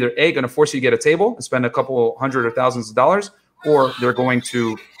they're either going to force you to get a table and spend a couple hundred or thousands of dollars, or they're going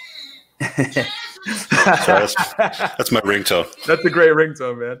to. Sorry, that's my ringtone. That's a great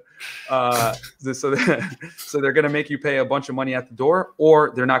ringtone, man. So they're going to make you pay a bunch of money at the door,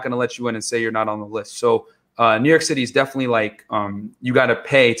 or they're not going to let you in and say you're not on the list. So New York City is definitely like you got to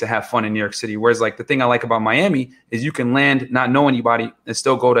pay to have fun in New York City. Whereas like the thing I like about Miami is you can land, not know anybody, and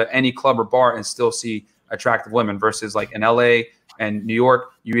still go to any club or bar and still see attractive women. Versus like in LA and New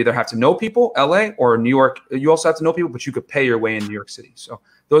York, you either have to know people, LA or New York. You also have to know people, but you could pay your way in New York City. So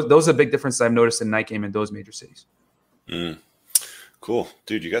those are big differences I've noticed in night game in those major cities. Cool,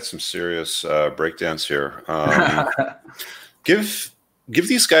 dude. You got some serious breakdowns here. Give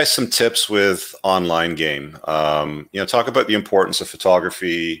these guys some tips with online game. Talk about the importance of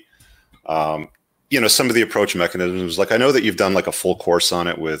photography. Some of the approach mechanisms. Like I know that you've done like a full course on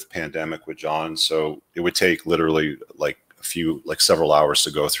it with Pandemic with John, so it would take literally like several hours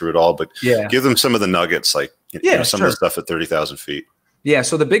to go through it all. But give them some of the nuggets, like some of the stuff at 30,000 feet. Yeah.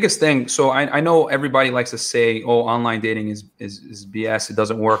 So the biggest thing, so I know everybody likes to say, oh, online dating is BS. It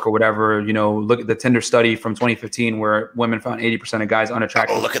doesn't work or whatever. Look at the Tinder study from 2015 where women found 80% of guys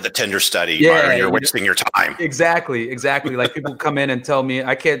unattractive. Oh, look at the Tinder study. Yeah, you're wasting your time. Exactly. Like people come in and tell me,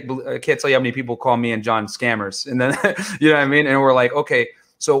 I can't tell you how many people call me and John scammers. And then, you know what I mean? And we're like, okay,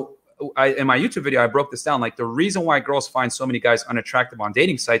 so in my YouTube video, I broke this down. Like the reason why girls find so many guys unattractive on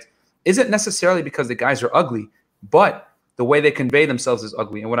dating sites isn't necessarily because the guys are ugly, but the way they convey themselves is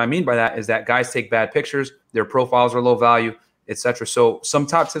ugly. And what I mean by that is that guys take bad pictures, their profiles are low value, etc. So some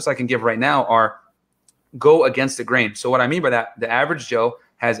top tips I can give right now are go against the grain. So what I mean by that, the average Joe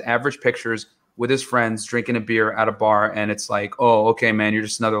has average pictures with his friends drinking a beer at a bar. And it's like, oh, okay, man, you're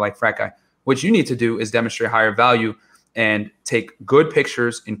just another like frat guy. What you need to do is demonstrate higher value and take good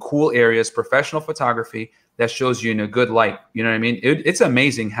pictures in cool areas, professional photography that shows you in a good light. You know what I mean? It's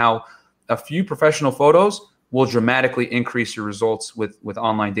amazing how a few professional photos will dramatically increase your results with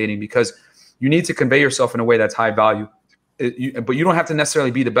online dating, because you need to convey yourself in a way that's high value. But you don't have to necessarily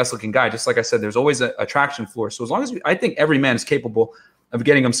be the best looking guy. Just like I said, there's always an attraction floor. So as long as I think every man is capable of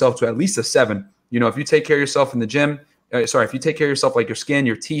getting himself to at least a 7. If you take care of yourself in the gym, if you take care of yourself, like your skin,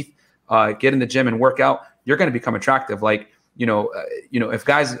 your teeth, get in the gym and work out, you're going to become attractive. Like, if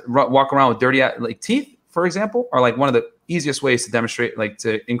guys walk around with dirty like teeth, for example, are like one of the easiest ways to demonstrate, like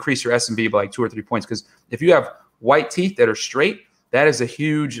to increase your S&B by like 2 or 3 points. Because if you have white teeth that are straight, that is a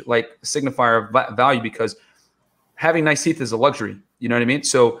huge like signifier of value, because having nice teeth is a luxury. You know what I mean?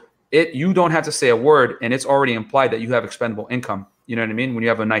 So you don't have to say a word and it's already implied that you have expendable income. You know what I mean? When you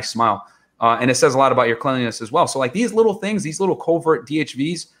have a nice smile. And it says a lot about your cleanliness as well. So like these little things, these little covert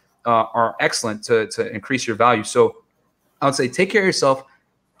DHVs are excellent to increase your value. So I would say take care of yourself,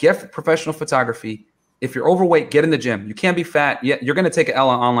 get professional photography. If you're overweight, get in the gym. You can't be fat. Yeah, you're going to take an L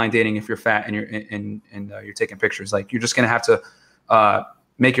on online dating if you're fat and you're taking pictures. Like you're just going to have to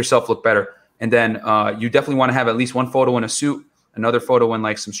make yourself look better. And then you definitely want to have at least one photo in a suit, another photo in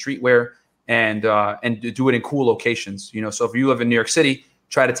like some streetwear, and do it in cool locations. So if you live in New York City,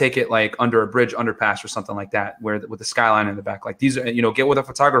 try to take it like under a bridge, underpass, or something like that, with the skyline in the back. Like these are, get with a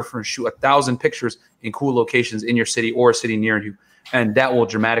photographer and shoot 1,000 pictures in cool locations in your city or a city near you, and that will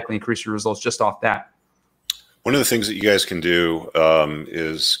dramatically increase your results just off that. One of the things that you guys can do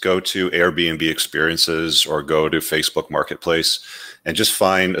is go to Airbnb Experiences or go to Facebook Marketplace and just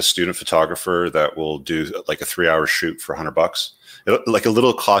find a student photographer that will do like a 3-hour shoot for $100.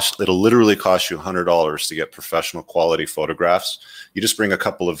 It'll literally cost you $100 to get professional quality photographs. You just bring a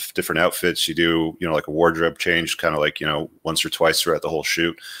couple of different outfits. You do, like a wardrobe change, kind of like, once or twice throughout the whole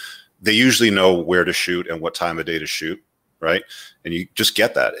shoot. They usually know where to shoot and what time of day to shoot, right? And you just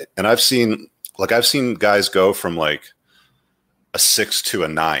get that. And I've seen guys go from like a 6 to a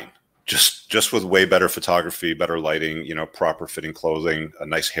 9, just with way better photography, better lighting, proper fitting clothing, a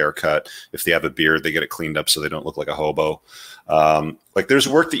nice haircut. If they have a beard, they get it cleaned up so they don't look like a hobo. Like there's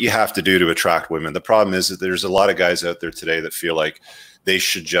work that you have to do to attract women. The problem is that there's a lot of guys out there today that feel like they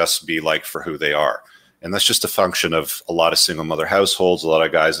should just be liked for who they are. And that's just a function of a lot of single mother households, a lot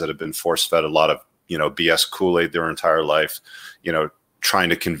of guys that have been force fed a lot of, BS Kool-Aid their entire life, trying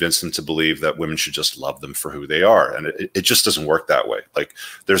to convince them to believe that women should just love them for who they are. And it just doesn't work that way. Like,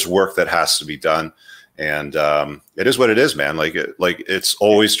 there's work that has to be done. And it is what it is, man. Like it's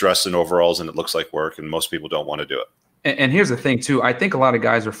always dressed in overalls and it looks like work, and most people don't want to do it. And here's the thing too. I think a lot of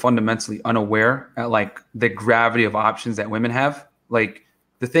guys are fundamentally unaware at like the gravity of options that women have. Like,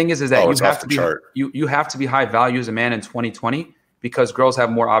 the thing is that you have to be high value as a man in 2020 because girls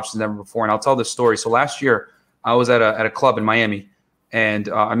have more options than ever before. And I'll tell this story. So last year I was at a club in Miami, and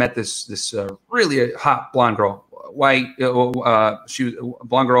I met this really hot blonde girl, white, she was a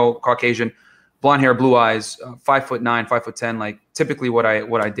blonde girl, Caucasian, blonde hair, blue eyes, 5'9", 5'10", like typically what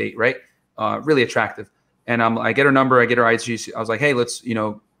I date, right? Really attractive. And I get her number, I get her IG. I was like, hey, let's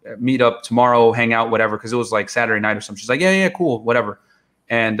meet up tomorrow, hang out, whatever, because it was like Saturday night or something. She's like, yeah, cool, whatever.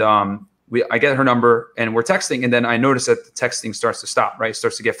 And I get her number, and we're texting, and then I notice that the texting starts to stop, right? It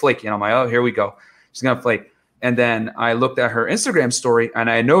starts to get flaky, and I'm like, oh, here we go. She's gonna flake. And then I looked at her Instagram story, and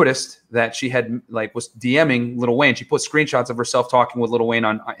I noticed that she had was DMing Lil Wayne. She put screenshots of herself talking with Lil Wayne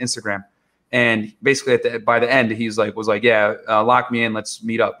on Instagram, and basically by the end, was like, yeah, lock me in, let's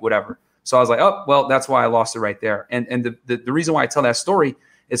meet up, whatever. So I was like, oh, well, that's why I lost it right there. And the reason why I tell that story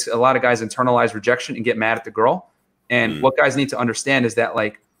is a lot of guys internalize rejection and get mad at the girl. And what guys need to understand is that,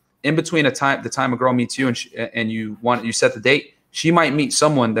 like, in between the time a girl meets you and you set the date, she might meet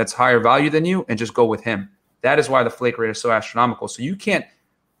someone that's higher value than you and just go with him. That is why the flake rate is so astronomical. So you can't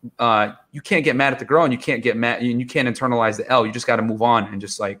get mad at the girl, and you can't get mad, and you can't internalize the L. You just got to move on and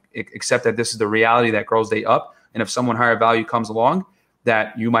just like accept that this is the reality that girls date up. And if someone higher value comes along,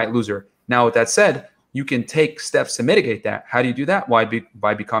 that you might lose her. Now, with that said, you can take steps to mitigate that. How do you do that?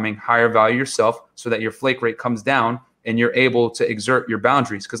 By becoming higher value yourself, so that your flake rate comes down and you're able to exert your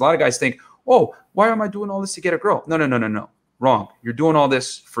boundaries. Because a lot of guys think, oh, why am I doing all this to get a girl? No. Wrong. You're doing all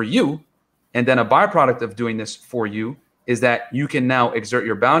this for you. And then a byproduct of doing this for you is that you can now exert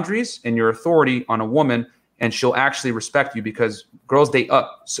your boundaries and your authority on a woman, and she'll actually respect you, because girls date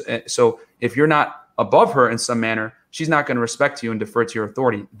up. So if you're not above her in some manner, she's not going to respect you and defer to your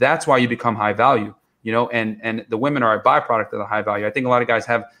authority. That's why you become high value, and the women are a byproduct of the high value. I think a lot of guys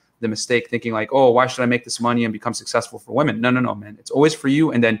have the mistake thinking like, oh, why should I make this money and become successful for women? No, man. It's always for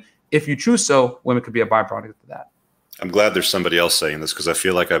you. And then if you choose so, women could be a byproduct of that. I'm glad there's somebody else saying this, because I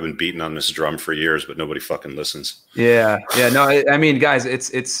feel like I've been beating on this drum for years, but nobody fucking listens. Yeah. No, I mean, guys,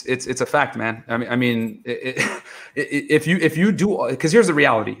 it's a fact, man. I mean, if you do, because here's the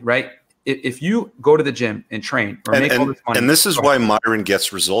reality, right? If you go to the gym and train or make all this money, and this is why Myron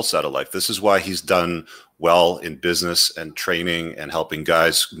gets results out of life. This is why he's done well in business and training and helping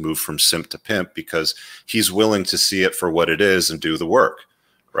guys move from simp to pimp, because he's willing to see it for what it is and do the work,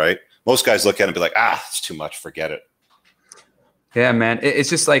 right? Most guys look at it and be like, it's too much, forget it. Yeah, man. It's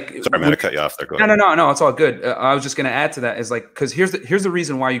just like, sorry, man, I cut you off there. Go ahead. No, it's all good. I was just going to add to that is like, because here's the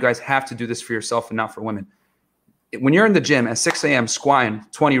reason why you guys have to do this for yourself and not for women. When you're in the gym at 6 a.m. squatting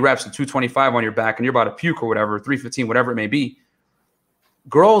 20 reps and 225 on your back, and you're about to puke or whatever, 315, whatever it may be,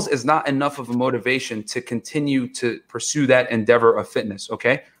 girls is not enough of a motivation to continue to pursue that endeavor of fitness.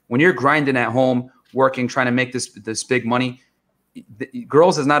 Okay. When you're grinding at home, working, trying to make this big money,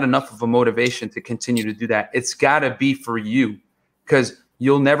 girls is not enough of a motivation to continue to do that. It's got to be for you, because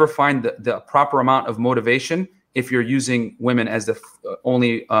you'll never find the proper amount of motivation if you're using women as the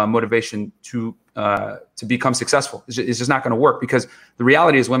only motivation to become successful. It's just not going to work, because the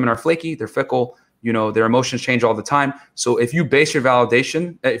reality is women are flaky, they're fickle, their emotions change all the time. So if you base your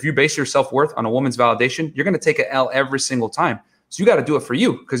validation, if you base your self-worth on a woman's validation, you're going to take an L every single time. So you got to do it for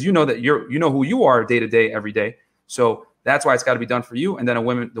you, because you know that you know who you are day to day, every day. So that's why it's got to be done for you. And then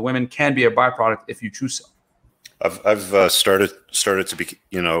the women can be a byproduct if you choose so. I've started to be,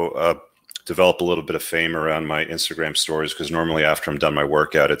 develop a little bit of fame around my Instagram stories, because normally after I'm done my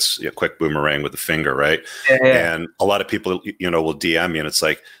workout, it's a quick boomerang with the finger, right? Yeah. And a lot of people, will DM me, and it's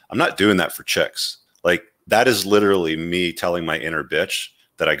like, I'm not doing that for chicks. Like, that is literally me telling my inner bitch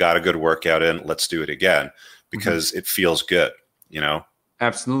that I got a good workout in, let's do it again, because it feels good,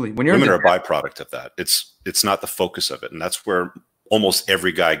 Absolutely. When women are a byproduct of that. It's not the focus of it, and that's where almost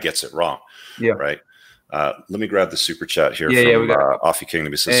every guy gets it wrong. Yeah. Right. Let me grab the super chat here from Offie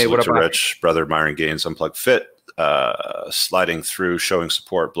Kingdom. He says, salute to Rich, brother Myron Gains, Unplugged Fit, sliding through, showing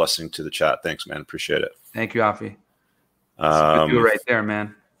support, blessing to the chat. Thanks, man. Appreciate it. Thank you, Offie. You right there,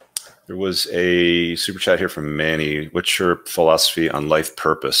 man. There was a super chat here from Manny. What's your philosophy on life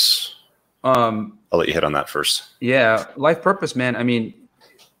purpose? I'll let you hit on that first. Yeah, life purpose, man. I mean,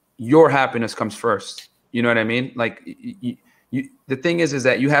 your happiness comes first. You know what I mean? Like, the thing is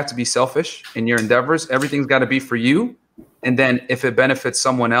that you have to be selfish in your endeavors. Everything's got to be for you. And then if it benefits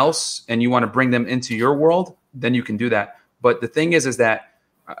someone else and you want to bring them into your world, then you can do that. But the thing is that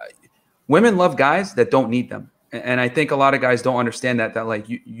women love guys that don't need them. And I think a lot of guys don't understand that like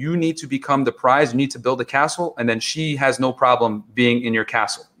you need to become the prize, you need to build a castle, and then she has no problem being in your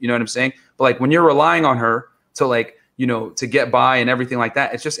castle. You know what I'm saying? But like when you're relying on her to like, you know, to get by and everything like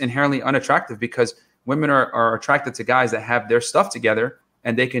that, it's just inherently unattractive, because women are attracted to guys that have their stuff together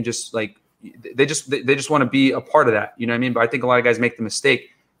and they can just like, they just want to be a part of that. You know what I mean? But I think a lot of guys make the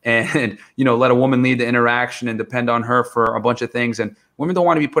mistake and, you know, let a woman lead the interaction and depend on her for a bunch of things. And women don't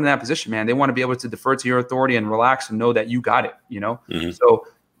want to be put in that position, man. They want to be able to defer to your authority and relax and know that you got it, you know? So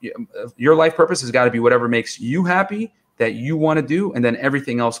your life purpose has got to be whatever makes you happy, that you want to do. And then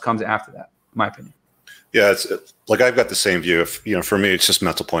everything else comes after that, in my opinion. Yeah. It's like, I've got the same view. If, you know, for me, it's just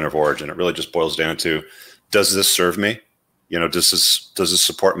mental point of origin. It really just boils down to, does this serve me? You know, does this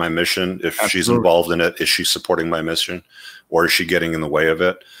support my mission? If Absolutely. She's involved in it, is she supporting my mission, or is she getting in the way of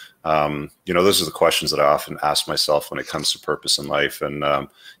it? You know, those are the questions that I often ask myself when it comes to purpose in life. And you know,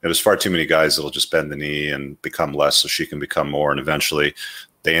 there's far too many guys that'll just bend the knee and become less so she can become more. And eventually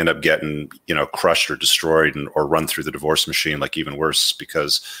they end up getting, you know, crushed or destroyed or run through the divorce machine, like even worse,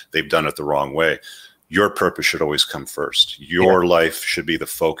 because they've done it the wrong way. Your purpose should always come first. Your life should be the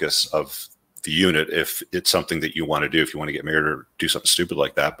focus of the unit if it's something that you want to do, if you want to get married or do something stupid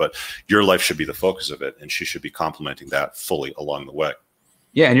like that. But your life should be the focus of it, and she should be complementing that fully along the way.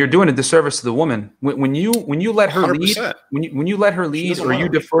 Yeah, and you're doing a disservice to the woman when you let her 100%. Lead. When you let her lead or you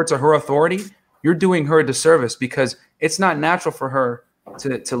defer to her authority, you're doing her a disservice, because it's not natural for her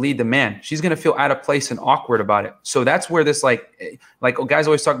to lead the man. She's going to feel out of place and awkward about it. So that's where this like guys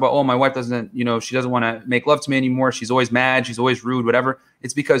always talk about, oh, my wife doesn't, you know, she doesn't want to make love to me anymore. She's always mad. She's always rude, whatever.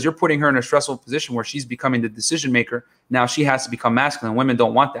 It's because you're putting her in a stressful position where she's becoming the decision maker. Now she has to become masculine. Women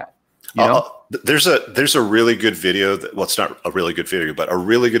don't want that. You know? There's a really good video well, it's not a really good video, but a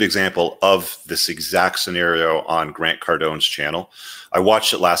really good example of this exact scenario on Grant Cardone's channel. I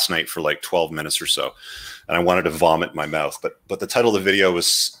watched it last night for like 12 minutes or so, and I wanted to vomit in my mouth. But the title of the video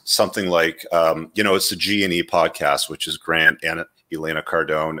was something like, you know, it's the G&E podcast, which is Grant and Elena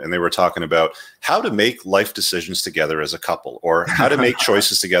Cardone, and they were talking about how to make life decisions together as a couple, or how to make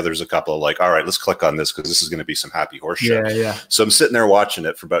choices together as a couple. Like, all right, let's click on this because this is going to be some happy horse shit. Yeah. So I'm sitting there watching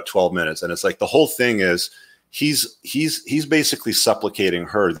it for about 12 minutes, and it's like the whole thing is he's basically supplicating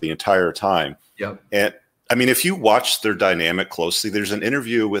her the entire time. Yep. And I mean, if you watch their dynamic closely, there's an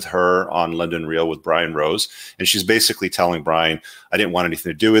interview with her on London Real with Brian Rose, and she's basically telling Brian, I didn't want anything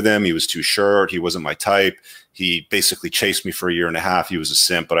to do with him. He was too short. He wasn't my type. He basically chased me for a year and a half. He was a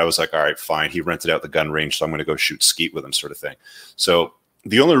simp, but I was like, all right, fine. He rented out the gun range, so I'm going to go shoot skeet with him, sort of thing. So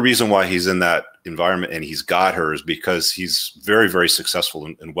the only reason why he's in that environment and he's got her is because he's very, very successful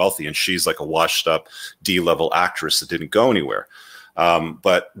and wealthy, and she's like a washed up D-level actress that didn't go anywhere.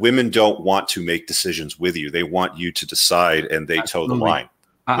 But women don't want to make decisions with you. They want you to decide, and they toe the line.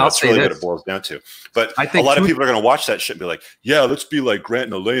 That's really what it boils down to. But I think a lot of people are going to watch that shit and be like, yeah, let's be like Grant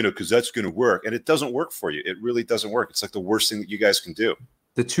and Elena because that's going to work. And it doesn't work for you. It really doesn't work. It's like the worst thing that you guys can do.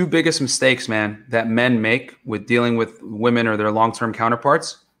 The two biggest mistakes, man, that men make with dealing with women or their long-term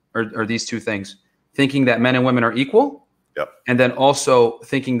counterparts are these two things. Thinking that men and women are equal. Yep. And then also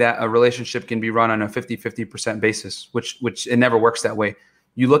thinking that a relationship can be run on a 50-50% basis, which it never works that way.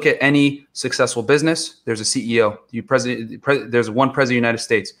 You look at any successful business, there's a CEO, there's one president of the United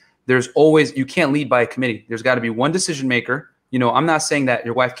States. There's always, you can't lead by a committee. There's got to be one decision maker. You know, I'm not saying that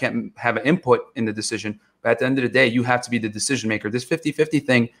your wife can't have an input in the decision, but at the end of the day, you have to be the decision maker. This 50-50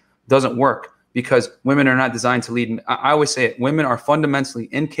 thing doesn't work because women are not designed to lead. I always say it, women are fundamentally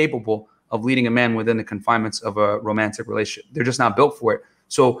incapable of leading a man within the confinements of a romantic relationship. They're just not built for it.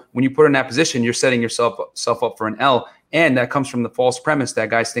 So when you put in that position, you're setting yourself up for an L. And that comes from the false premise that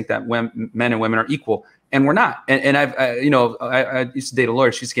guys think that men and women are equal. And we're not. And I used to date a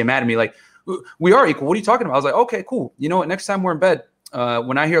lawyer. She used to get mad at me like, we are equal. What are you talking about? I was like, okay, cool. You know what? Next time we're in bed,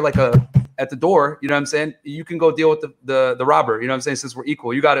 when I hear like at the door, you know what I'm saying? You can go deal with the robber. You know what I'm saying? Since we're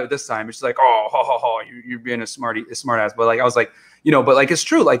equal, you got it this time. And she's like, oh, you're being a smart ass. But like, I was like, you know, but like, it's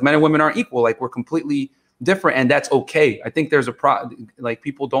true. Like men and women aren't equal. Like we're completely different. And that's okay. I think there's like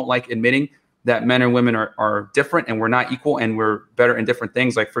people don't like admitting that men and women are different and we're not equal and we're better in different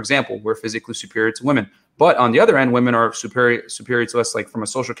things. Like, for example, we're physically superior to women. But on the other end, women are superior to us, like from a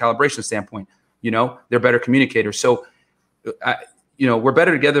social calibration standpoint. You know, they're better communicators. So, you know, we're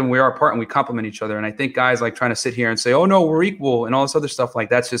better together than we are apart and we complement each other. And I think guys like trying to sit here and say, oh, no, we're equal and all this other stuff like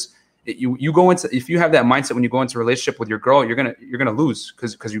that's just you go into, if you have that mindset when you go into a relationship with your girl, you're gonna lose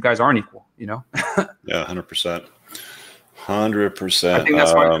because you guys aren't equal, you know? Yeah, 100%. 100%. I think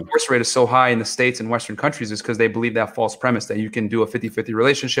that's why the divorce rate is so high in the States and Western countries is because they believe that false premise that you can do a 50-50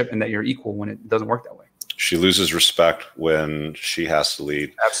 relationship and that you're equal when it doesn't work that way. She loses respect when she has to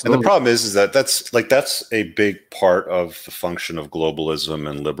lead. Absolutely. And the problem is that that's a big part of the function of globalism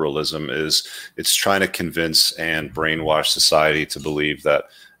and liberalism is it's trying to convince and brainwash society to believe that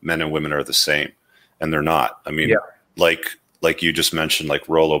men and women are the same, and they're not. I mean, like you just mentioned, like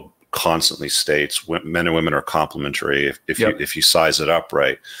Rollo constantly states, men and women are complementary if you size it up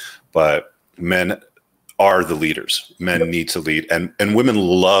right, but men are the leaders. Men need to lead, and women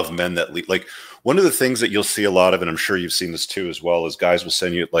love men that lead. Like one of the things that you'll see a lot of, and I'm sure you've seen this too as well, is guys will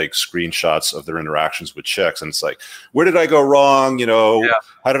send you like screenshots of their interactions with chicks, and it's like, where did I go wrong? You know,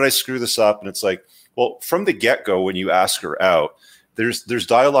 how did I screw this up? And it's like, well, from the get-go, when you ask her out, there's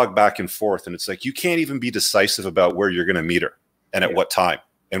dialogue back and forth, and it's like you can't even be decisive about where you're going to meet her and at what time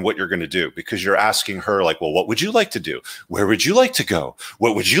and what you're going to do, because you're asking her like, well, what would you like to do? Where would you like to go?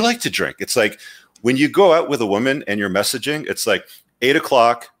 What would you like to drink? It's like when you go out with a woman and you're messaging, it's like 8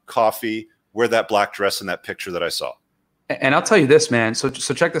 o'clock, coffee, wear that black dress in that picture that I saw. And I'll tell you this, man. So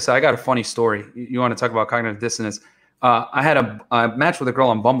check this out. I got a funny story. You want to talk about cognitive dissonance? I had a match with a girl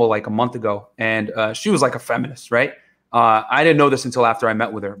on Bumble like a month ago, and she was like a feminist, right? I didn't know this until after I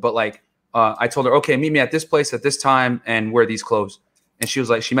met with her, but like I told her, okay, meet me at this place at this time and wear these clothes. And she was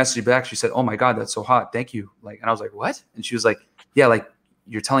like, she messaged me back. She said, oh my God, that's so hot. Thank you. Like, and I was like, what? And she was like, yeah, like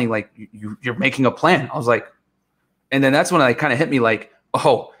you're telling, like you're making a plan. I was like, and then that's when it kind of hit me like,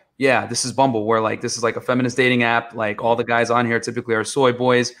 oh yeah, this is Bumble, where like, this is like a feminist dating app. Like all the guys on here typically are soy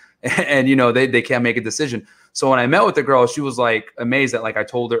boys and you know, they can't make a decision. So when I met with the girl, she was like amazed that like I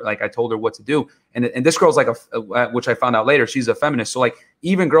told her what to do. And this girl's like which I found out later, she's a feminist. So like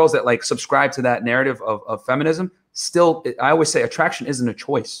even girls that like subscribe to that narrative of feminism, still, I always say attraction isn't a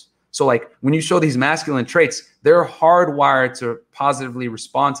choice. So like when you show these masculine traits, they're hardwired to positively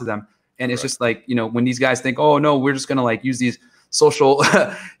respond to them. And it's just like, you know, when these guys think, oh no, we're just going to like use these social,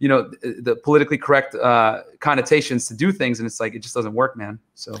 you know, the politically correct connotations to do things. And it's like, it just doesn't work, man.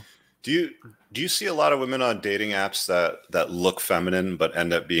 So do you see a lot of women on dating apps that look feminine, but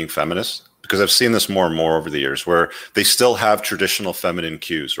end up being feminists? Because I've seen this more and more over the years where they still have traditional feminine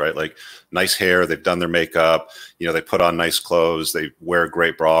cues, right? Like nice hair, they've done their makeup, you know, they put on nice clothes, they wear a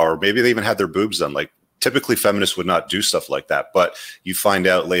great bra, or maybe they even had their boobs done. Like typically feminists would not do stuff like that, but you find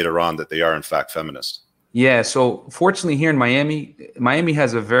out later on that they are in fact feminists. Yeah. So fortunately here in Miami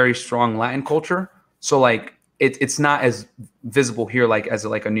has a very strong Latin culture. So like it's not as visible here, like as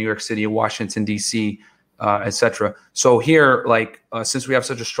like a New York City, Washington, DC, etc. So here, like since we have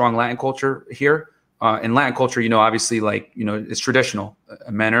such a strong Latin culture here, in Latin culture, you know, obviously, like, you know, it's traditional.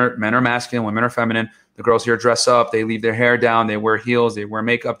 Men are masculine, women are feminine. The girls here dress up, they leave their hair down, they wear heels, they wear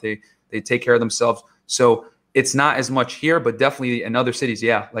makeup, they take care of themselves. So it's not as much here, but definitely in other cities,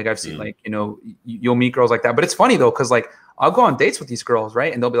 yeah. Like I've seen, like, you know, you'll meet girls like that. But it's funny though, because like I'll go on dates with these girls,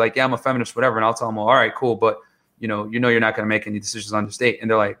 right? And they'll be like, yeah, I'm a feminist, whatever. And I'll tell them, well, all right, cool, but you know you're not going to make any decisions on this date. And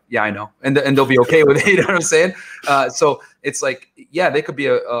they're like, yeah, I know. And they'll be okay with it. You know what I'm saying? So it's like, yeah, they could be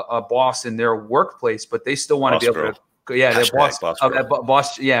a boss in their workplace, but they still want to be able to, yeah, they're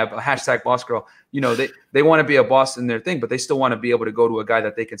boss, yeah, hashtag boss girl. You know, they want to be a boss in their thing, but they still want to be able to go to a guy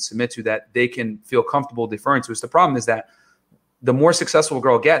that they can submit to, that they can feel comfortable deferring to. The problem is that the more successful a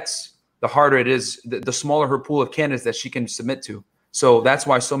girl gets, the harder it is, the smaller her pool of candidates that she can submit to. So that's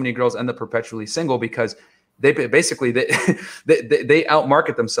why so many girls end up perpetually single, because they basically they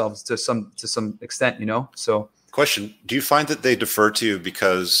outmarket themselves to some extent, you know. So question, do you find that they defer to you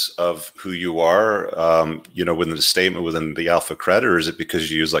because of who you are, you know, within the statement, within the alpha cred, or is it because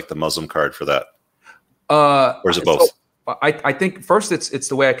you use like the Muslim card for that? Or is it both? So I think first it's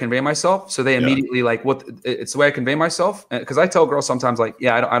the way I convey myself. So they immediately like it's the way I convey myself, because I tell girls sometimes like,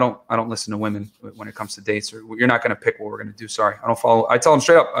 yeah, I don't listen to women when it comes to dates, or you're not going to pick what we're going to do. Sorry, I don't follow. I tell them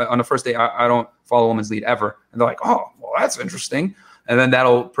straight up on the first date, I don't follow a woman's lead ever. And they're like, oh, well, that's interesting. And then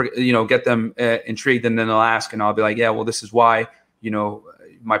that'll, you know, get them intrigued, and then they'll ask, and I'll be like, yeah, well, this is why, you know,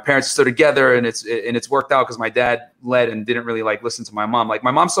 my parents stood together, and it's worked out because my dad led and didn't really like listen to my mom. Like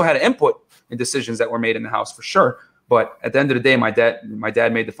my mom still had input in decisions that were made in the house for sure. But at the end of the day, my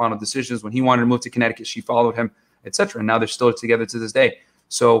dad made the final decisions. When he wanted to move to Connecticut, she followed him, etc. And now they're still together to this day.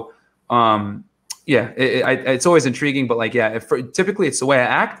 So, yeah, it's always intriguing. But like, yeah, typically it's the way I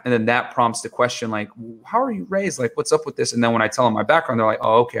act, and then that prompts the question, like, how are you raised? Like, what's up with this? And then when I tell them my background, they're like,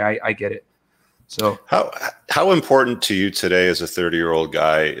 oh, okay, I get it. So how important to you today as a 30-year-old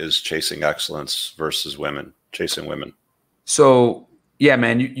guy is chasing excellence versus chasing women? So. Yeah,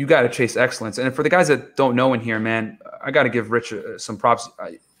 man, you got to chase excellence. And for the guys that don't know in here, man, I got to give Rich some props.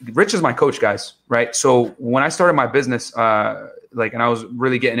 Rich is my coach, guys, right? So when I started my business, like, and I was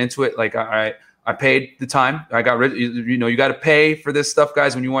really getting into it, like I paid the time. I got, you know, you got to pay for this stuff,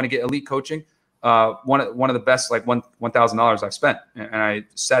 guys, when you want to get elite coaching. one of the best like $1,000 I've spent. And I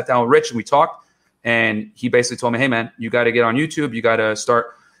sat down with Rich and we talked, and he basically told me, hey man, you got to get on YouTube. You got to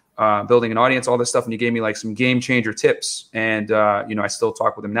start building an audience, all this stuff. And he gave me like some game changer tips. And, I still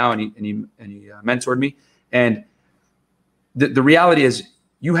talk with him now, and he mentored me. And the reality is,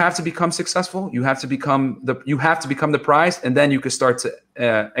 you have to become successful. You have to become the prize, and then you can start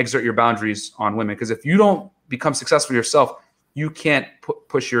to exert your boundaries on women. Because if you don't become successful yourself, you can't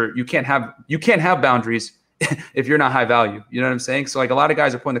you can't have boundaries if you're not high value. You know what I'm saying? So like a lot of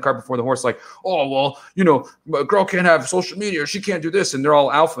guys are putting the cart before the horse, like, oh well, a girl can't have social media, or she can't do this, and they're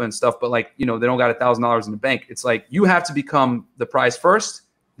all alpha and stuff. But like, they don't got $1,000 in the bank. It's like you have to become the prize first,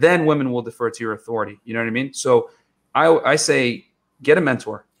 then women will defer to your authority. You know what I mean? So I say, get a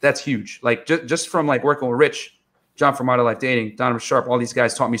mentor. That's huge. Like just from like working with Rich, John from Art of Life Dating, Donovan Sharp, all these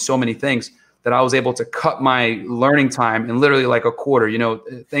guys taught me so many things that I was able to cut my learning time in literally like a quarter.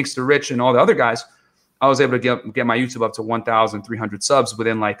 Thanks to Rich and all the other guys, I was able to get my YouTube up to 1,300 subs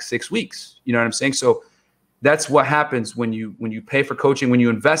within like 6 weeks. You know what I'm saying? So that's what happens when you pay for coaching, when you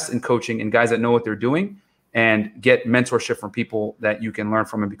invest in coaching and guys that know what they're doing, and get mentorship from people that you can learn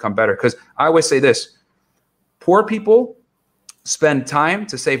from and become better. Because I always say this: poor people spend time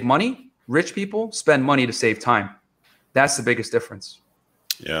to save money. Rich people spend money to save time. That's the biggest difference.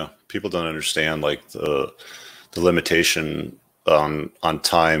 Yeah. People don't understand like the limitation on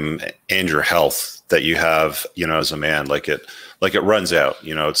time and your health that you have, as a man. Like it runs out,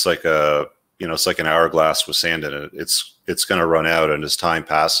 it's like it's like an hourglass with sand in it. It's going to run out. And as time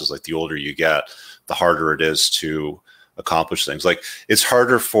passes, like the older you get, the harder it is to accomplish things. Like it's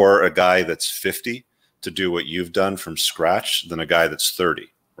harder for a guy that's 50 to do what you've done from scratch than a guy that's 30,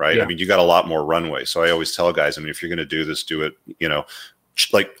 right? Yeah. I mean, you got a lot more runway. So I always tell guys, if you're going to do this, do it,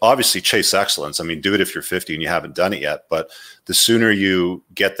 like obviously chase excellence. I mean, do it if you're 50 and you haven't done it yet, but the sooner you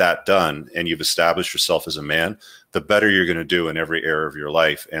get that done and you've established yourself as a man, the better you're going to do in every area of your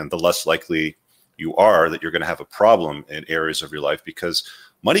life. And the less likely you are that you're going to have a problem in areas of your life, because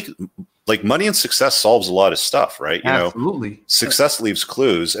money and success solves a lot of stuff, right? Absolutely. Success leaves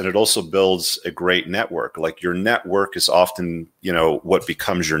clues, and it also builds a great network. Like your network is often, what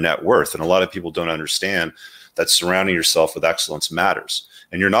becomes your net worth. And a lot of people don't understand that surrounding yourself with excellence matters.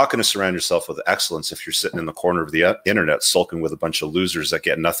 And you're not going to surround yourself with excellence if you're sitting in the corner of the internet sulking with a bunch of losers that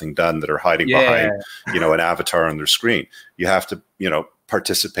get nothing done, that are hiding behind, an avatar on their screen. You have to,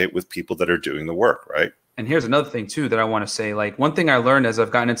 participate with people that are doing the work, right? And here's another thing too that I want to say. Like one thing I learned as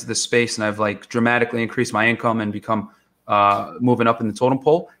I've gotten into this space and I've like dramatically increased my income and become moving up in the totem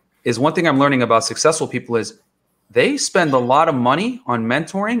pole, is one thing I'm learning about successful people is they spend a lot of money on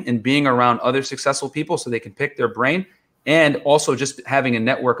mentoring and being around other successful people so they can pick their brain, and also just having a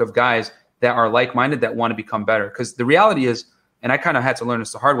network of guys that are like-minded that want to become better. Because the reality is, and I kind of had to learn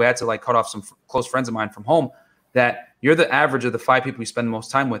this the hard way, I had to like cut off some close friends of mine from home, that you're the average of the 5 people you spend the most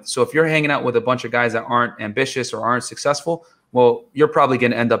time with. So if you're hanging out with a bunch of guys that aren't ambitious or aren't successful, well, you're probably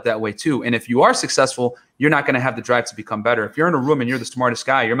going to end up that way too. And if you are successful, you're not going to have the drive to become better. If you're in a room and you're the smartest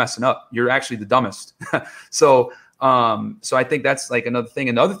guy, you're messing up. You're actually the dumbest. So I think that's like another thing.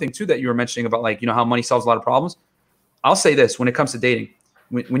 And the other thing too that you were mentioning about like, how money solves a lot of problems. I'll say this: when it comes to dating,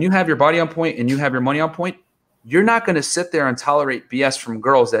 when you have your body on point and you have your money on point, you're not going to sit there and tolerate BS from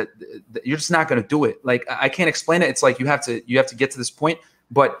girls that you're just not going to do it. Like I can't explain it. It's like you have to get to this point,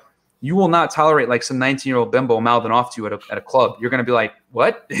 but you will not tolerate like some 19-year-old bimbo mouthing off to you at a club. You're going to be like,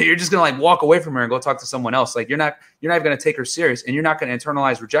 what? You're just going to like walk away from her and go talk to someone else. Like you're not even going to take her serious, and you're not going to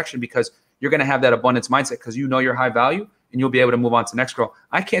internalize rejection because you're going to have that abundance mindset because you know you're high value and you'll be able to move on to the next girl.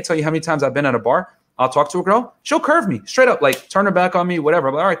 I can't tell you how many times I've been at a bar. I'll talk to a girl. She'll curve me straight up, like turn her back on me, whatever.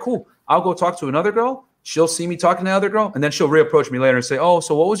 I'm like, all right, cool. I'll go talk to another girl. She'll see me talking to the other girl, and then she'll reapproach me later and say, oh,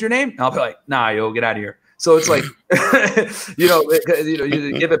 so what was your name? And I'll be like, nah, yo, get out of here. So it's like, you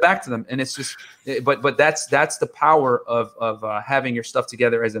give it back to them. And it's just, but that's the power of having your stuff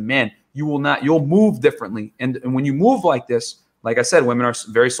together as a man. You'll move differently. And when you move like this, like I said, women are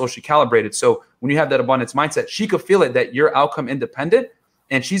very socially calibrated. So when you have that abundance mindset, she could feel it that you're outcome independent,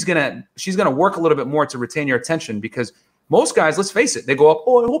 and she's gonna work a little bit more to retain your attention, because most guys, let's face it, they go up,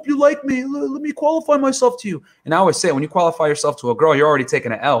 oh, I hope you like me. Let me qualify myself to you. And I always say, when you qualify yourself to a girl, you're already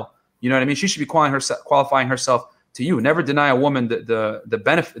taking an L. You know what I mean? She should be qualifying herself to you. Never deny a woman the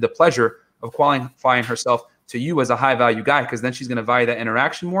benefit, the pleasure of qualifying herself to you as a high value guy, because then she's going to value that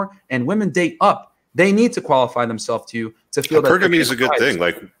interaction more. And women date up. They need to qualify themselves to you to feel that. Hypergamy is a good thing.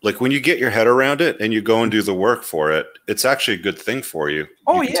 Like when you get your head around it and you go and do the work for it, it's actually a good thing for you.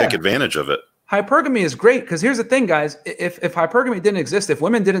 You can take advantage of it. hypergamy is great because here's the thing, guys. If hypergamy didn't exist, if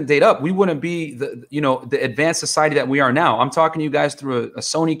women didn't date up, we wouldn't be the advanced society that we are now. I'm talking to you guys through a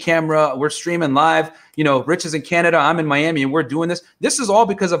Sony camera. We're streaming live. Rich is in Canada. I'm in Miami, and we're doing this. This is all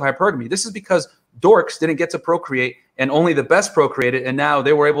because of hypergamy. This is because dorks didn't get to procreate, and only the best procreated, and now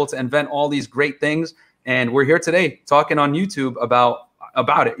they were able to invent all these great things. And we're here today talking on YouTube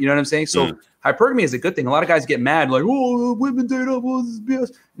about it. You know what I'm saying? So hypergamy is a good thing. A lot of guys get mad, like, oh, women date up, all this BS.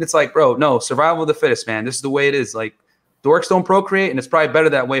 And it's like, bro, no, survival of the fittest, man. This is the way it is. Like, dorks don't procreate, and it's probably better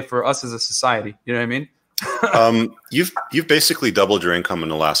that way for us as a society. You know what I mean? You've basically doubled your income in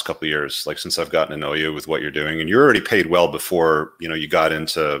the last couple of years, like since I've gotten to know you with what you're doing, and you're already paid well before you got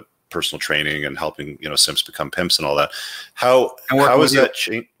into personal training and helping simps become pimps and all that. How has that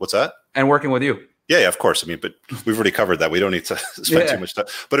changed? What's that? And working with you. Yeah, of course. I mean, but we've already covered that. We don't need to spend too much time.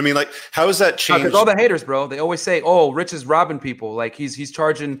 But I mean, like, how has that changed? Because all the haters, bro, they always say, "Oh, Rich is robbing people. Like he's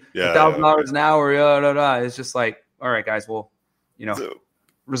charging $1,000 an hour." It's just like, all right, guys. Well,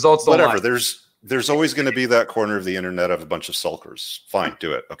 results don't whatever. lie. There's always going to be that corner of the internet of a bunch of sulkers. Fine,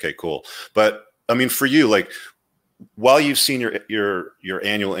 do it. Okay, cool. But I mean, for you, like, while you've seen your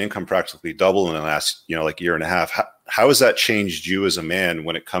annual income practically double in the last year and a half, how has that changed you as a man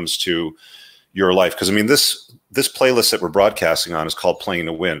when it comes to your life? Because I mean, this playlist that we're broadcasting on is called Playing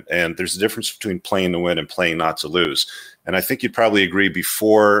to Win, and there's a difference between playing to win and playing not to lose. And I think you'd probably agree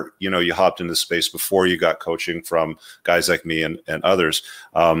before you hopped into space, before you got coaching from guys like me and others,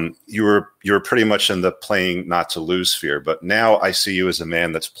 you were pretty much in the playing not to lose sphere. But now I see you as a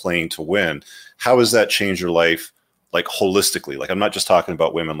man that's playing to win. How has that changed your life, like holistically? Like, I'm not just talking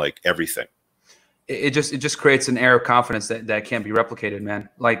about women, like everything. It just creates an air of confidence that can't be replicated, man.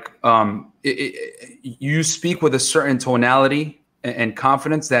 Like, you speak with a certain tonality and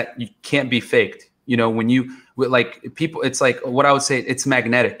confidence that you can't be faked. When people, it's like what I would say, it's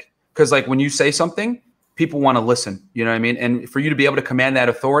magnetic. Because like when you say something, people want to listen. You know what I mean? And for you to be able to command that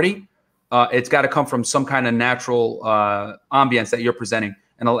authority, it's got to come from some kind of natural ambience that you're presenting.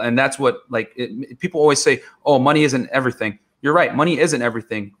 And that's what people always say, oh, money isn't everything. You're right. Money isn't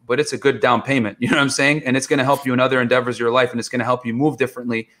everything, but it's a good down payment. You know what I'm saying? And it's going to help you in other endeavors of your life. And it's going to help you move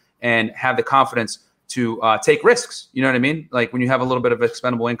differently and have the confidence to take risks. You know what I mean? Like when you have a little bit of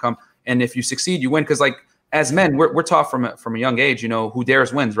expendable income, and if you succeed, you win. Because like as men, we're taught from a young age, who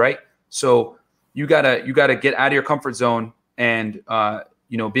dares wins, right? So you gotta get out of your comfort zone, and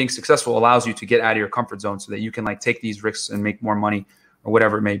being successful allows you to get out of your comfort zone so that you can like take these risks and make more money or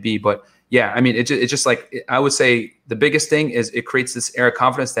whatever it may be. But yeah, I mean, it's just like, I would say the biggest thing is it creates this air of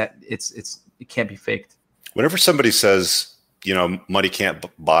confidence that it can't be faked. Whenever somebody says, money can't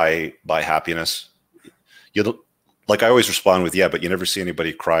buy happiness, like I always respond with, yeah, but you never see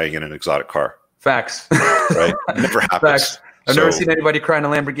anybody crying in an exotic car. Facts. Right? It never happens. Facts. I've never seen anybody cry in a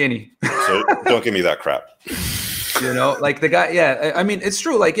Lamborghini. So don't give me that crap. Like the guy, yeah, I mean, it's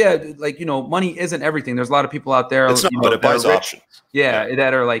true. Like, yeah, like, money isn't everything. There's a lot of people out there, it's not, but it buys options. Yeah,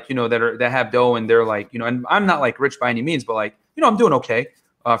 that are like, that have dough, and they're like, and I'm not like rich by any means, but like, I'm doing okay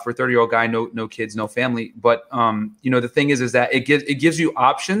for a 30-year-old guy, no kids, no family. But, the thing is that it gives you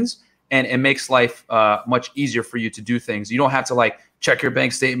options, and it makes life much easier for you to do things. You don't have to like check your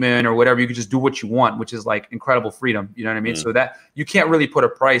bank statement or whatever. You can just do what you want, which is like incredible freedom. You know what I mean? So that you can't really put a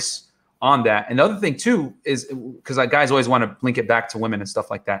price on that. And the other thing too is, because guys always want to link it back to women and stuff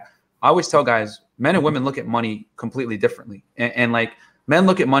like that. I always tell guys, men and women look at money completely differently. And like men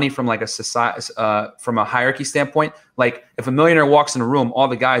look at money from like a society, from a hierarchy standpoint. Like if a millionaire walks in a room, all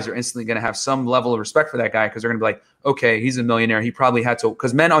the guys are instantly going to have some level of respect for that guy, because they're going to be like, okay, he's a millionaire. He probably had to,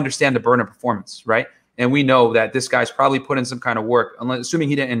 because men understand the burden of performance, right? And we know that this guy's probably put in some kind of work, assuming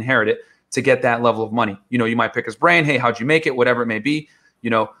he didn't inherit it, to get that level of money. You might pick his brain. Hey, how'd you make it? Whatever it may be.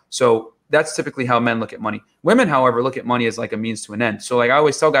 So that's typically how men look at money. Women, however, look at money as like a means to an end. So like I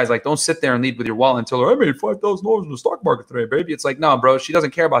always tell guys, like, don't sit there and lead with your wallet and tell her, I made $5,000 in the stock market today, baby. It's like, no, bro, she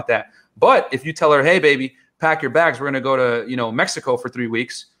doesn't care about that. But if you tell her, hey, baby, pack your bags, we're going to go to, Mexico for 3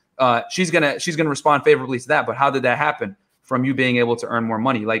 weeks. She's going to respond favorably to that. But how did that happen? From you being able to earn more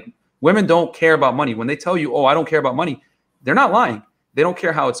money. Like women don't care about money. When they tell you, oh, I don't care about money, they're not lying. They don't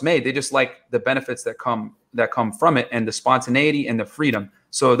care how it's made. They just like the benefits that come from it, and the spontaneity and the freedom.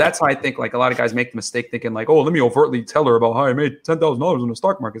 So that's how I think like a lot of guys make the mistake thinking like, oh, let me overtly tell her about how I made $10,000 in the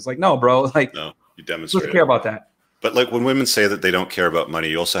stock market. It's like, no, bro, like, no, you demonstrate. Don't care about that. But like when women say that they don't care about money,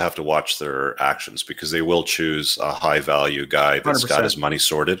 you also have to watch their actions, because they will choose a high value guy that's 100%. Got his money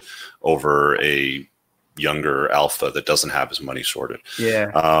sorted over a younger alpha that doesn't have his money sorted.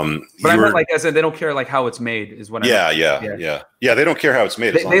 Yeah. But I meant like, as in they don't care like how it's made is what I meant. Yeah. They don't care how it's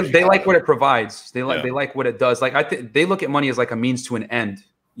made. They like what it provides. They like what it does. Like they look at money as like a means to an end.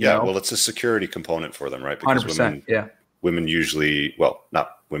 you Yeah, know? well, it's a security component for them, right? Because 100%. Yeah. women usually, well,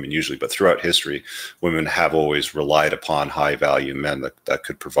 not women usually, but throughout history, women have always relied upon high value men that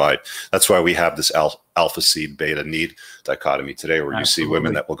could provide. That's why we have this alpha seed beta need dichotomy today, where you see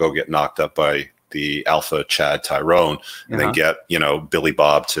women that will go get knocked up by the alpha Chad Tyrone and then get, Billy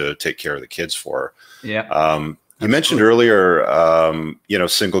Bob to take care of the kids for her. Yeah. You mentioned earlier,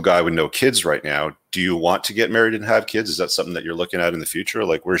 single guy with no kids right now. Do you want to get married and have kids? Is that something that you're looking at in the future?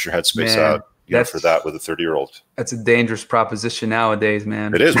 Like, where's your headspace at, for that with a 30-year-old? That's a dangerous proposition nowadays,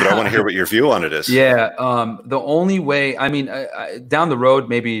 man. It is, but I want to hear what your view on it is. Yeah. The only way, down the road,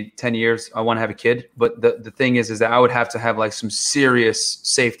 maybe 10 years, I want to have a kid. But the thing is that I would have to have like some serious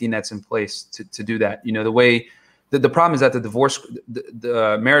safety nets in place to do that. The way. The problem is that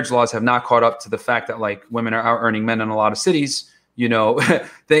the marriage laws have not caught up to the fact that like women are out earning men in a lot of cities.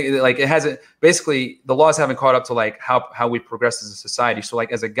 It hasn't. Basically, the laws haven't caught up to like how we progress as a society. So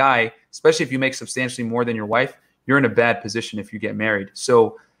like as a guy, especially if you make substantially more than your wife, you're in a bad position if you get married.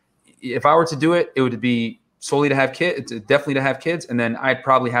 So if I were to do it, it would be solely to have kids, definitely to have kids, and then I'd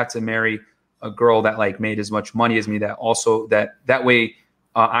probably have to marry a girl that like made as much money as me. That also that way,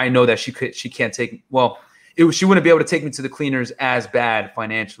 I know that she can't take she wouldn't be able to take me to the cleaners as bad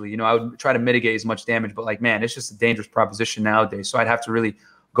financially. I would try to mitigate as much damage, but like, man, it's just a dangerous proposition nowadays. So I'd have to really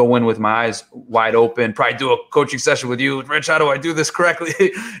go in with my eyes wide open, probably do a coaching session with you. Rich, how do I do this correctly?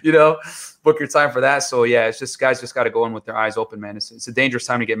 Book your time for that. So yeah, it's just guys just got to go in with their eyes open, man. It's a dangerous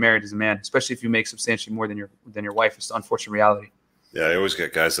time to get married as a man, especially if you make substantially more than your wife. It's the unfortunate reality. Yeah, I always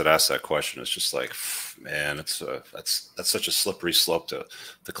get guys that ask that question. It's just like, man, that's such a slippery slope to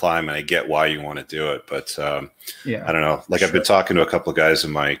climb, and I get why you want to do it, but I don't know. Like I've been talking to a couple of guys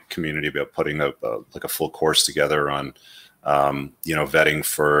in my community about putting a full course together on, vetting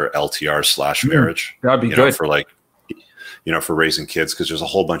for LTR / marriage. That'd be good for like, for raising kids, because there's a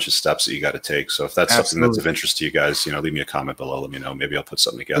whole bunch of steps that you got to take. So if that's something that's of interest to you guys, leave me a comment below. Let me know. Maybe I'll put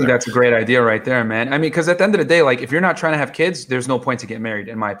something together. I think that's a great idea right there, man. Because at the end of the day, like if you're not trying to have kids, there's no point to get married,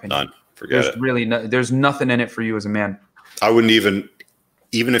 in my opinion. None. Forget there's it. Really, there's nothing in it for you as a man. I wouldn't even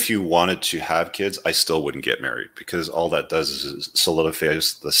if you wanted to have kids, I still wouldn't get married, because all that does is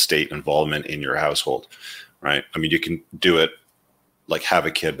solidifies the state involvement in your household, right? I mean, you can do it like have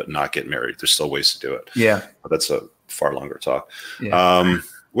a kid but not get married. There's still ways to do it. Yeah, but that's a far longer talk. Yeah.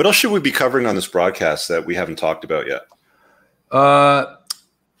 What else should we be covering on this broadcast that we haven't talked about yet? I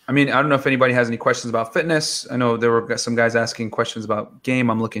don't know if anybody has any questions about fitness. I know there were some guys asking questions about game.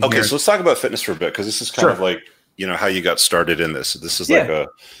 I'm looking. Okay, here. so let's talk about fitness for a bit, because this is kind of like, how you got started in this. This is like a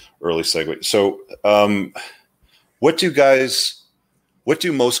early segue. So what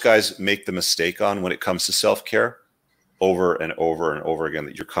do most guys make the mistake on when it comes to self-care over and over and over again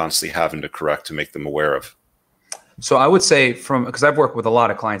that you're constantly having to correct to make them aware of? So I would say because I've worked with a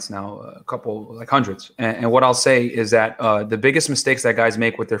lot of clients now, a couple, like hundreds. And what I'll say is that the biggest mistakes that guys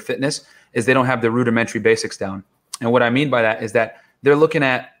make with their fitness is they don't have the rudimentary basics down. And what I mean by that is that they're looking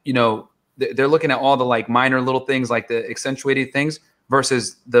at, they're looking at all the like minor little things, like the accentuated things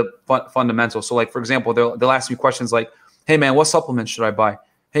versus the fundamentals. So like, for example, they'll ask me questions like, hey man, what supplements should I buy?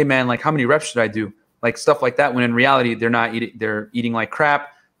 Hey man, like how many reps should I do? Like stuff like that. When in reality, they're eating like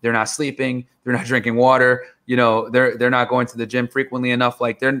crap. They're not sleeping. They're not drinking water. They're not going to the gym frequently enough.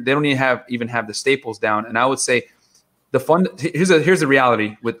 Like they don't even have the staples down. And I would say here's the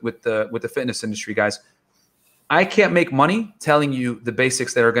reality with the fitness industry, guys. I can't make money telling you the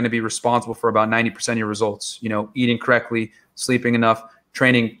basics that are going to be responsible for about 90% of your results. Eating correctly, sleeping enough,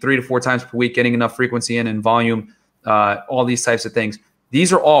 training 3 to 4 times per week, getting enough frequency in and volume, all these types of things.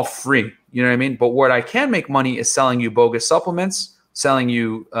 These are all free. You know what I mean? But what I can make money is selling you bogus supplements, selling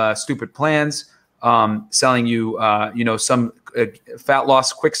you stupid plans, selling you, some fat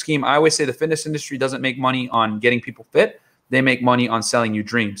loss quick scheme. I always say the fitness industry doesn't make money on getting people fit. They make money on selling you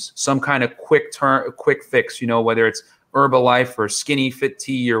dreams, some kind of quick fix, whether it's Herbalife or Skinny Fit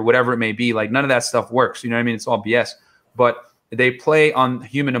Tea or whatever it may be. Like none of that stuff works. You know what I mean? It's all BS. But they play on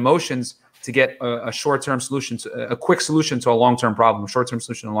human emotions to get a short-term solution, a quick solution to a long-term problem, a short-term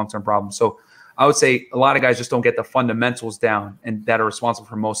solution to a long-term problem. So I would say a lot of guys just don't get the fundamentals down, and that are responsible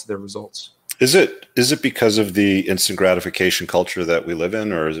for most of their results. Is it because of the instant gratification culture that we live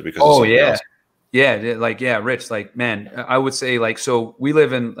in, or is it because of something else? Rich, like, man, I would say like, so we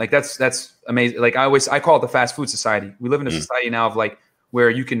live in like, that's amazing. Like I call it the fast food society. We live in a society now of like,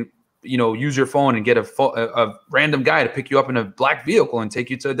 where you can, use your phone and get a random guy to pick you up in a black vehicle and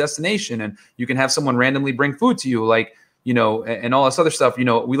take you to a destination. And you can have someone randomly bring food to you, like, and all this other stuff. We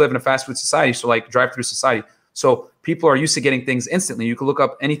live in a fast food society. So like drive-through society. So people are used to getting things instantly. You can look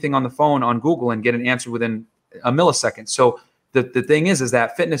up anything on the phone on Google and get an answer within a millisecond. So the thing is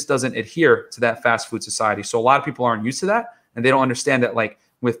that fitness doesn't adhere to that fast food society. So a lot of people aren't used to that, and they don't understand that, like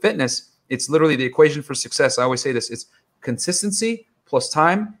with fitness, it's literally the equation for success. I always say this: it's consistency plus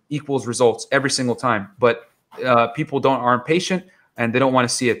time equals results every single time. But people aren't patient, and they don't want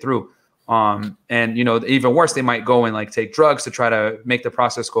to see it through. And even worse, they might go and like take drugs to try to make the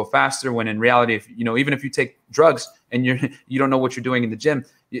process go faster. When in reality, if even if you take drugs and you don't know what you're doing in the gym,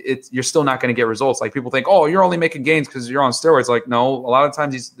 you're still not going to get results. Like people think, oh, you're only making gains because you're on steroids. Like, no, a lot of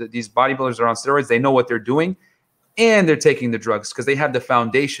times these bodybuilders are on steroids. They know what they're doing, and they're taking the drugs because they have the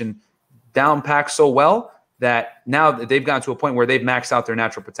foundation down packed so well that now they've gotten to a point where they've maxed out their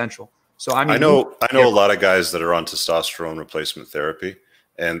natural potential. So I know a lot of guys that are on testosterone replacement therapy,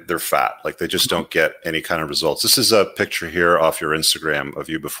 and they're fat. Like they just don't get any kind of results. This is a picture here off your Instagram of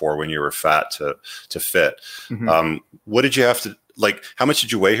you before when you were fat to fit. What did you have to, like, how much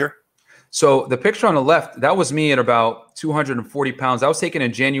did you weigh here? So the picture on the left, that was me at about 240 pounds. I was taken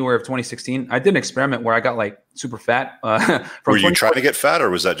in January of 2016. I did an experiment where I got like super fat. Were you trying to get fat, or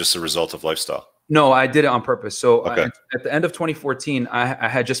was that just a result of lifestyle? No, I did it on purpose. So okay. At the end of 2014, I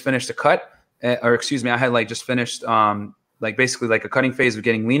had just finished a cut, I had like just finished like basically like a cutting phase of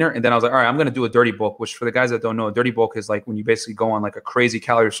getting leaner. And then I was like, all right, I'm going to do a dirty bulk, which for the guys that don't know, a dirty bulk is like when you basically go on like a crazy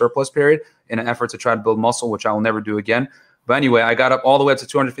calorie surplus period in an effort to try to build muscle, which I will never do again. But anyway, I got up all the way up to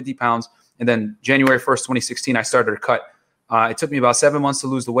 250 pounds. And then January 1st, 2016, I started a cut. It took me about 7 months to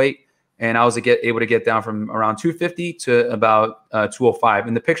lose the weight. And I was able to get down from around 250 to about 205.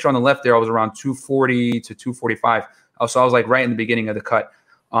 In the picture on the left there, I was around 240 to 245. So I was like right in the beginning of the cut.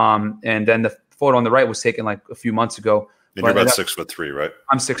 And then the photo on the right was taken like a few months ago. And you're about 6'3", right?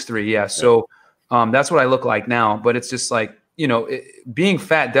 I'm 6'3", yeah. So that's what I look like now. But it's just like, being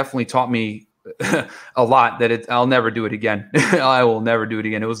fat definitely taught me a lot that I'll never do it again. I will never do it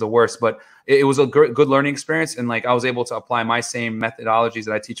again. It was the worst, but it was a good learning experience. And like I was able to apply my same methodologies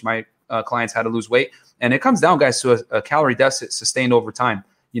that I teach my clients how to lose weight. And it comes down, guys, to a calorie deficit sustained over time.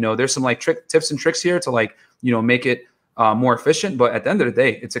 There's some like tips and tricks here to like, make it more efficient. But at the end of the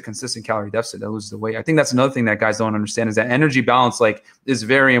day, it's a consistent calorie deficit that loses the weight. I think that's another thing that guys don't understand is that energy balance like is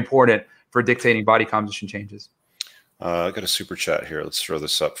very important for dictating body composition changes. I got a super chat here. Let's throw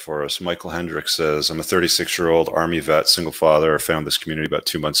this up for us. Michael Hendricks says, I'm a 36-year-old Army vet, single father. I found this community about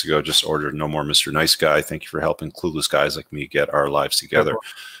 2 months ago. Just ordered No More Mr. Nice Guy. Thank you for helping clueless guys like me get our lives together.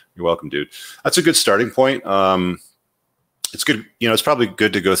 You're welcome, dude. That's a good starting point. It's good. It's probably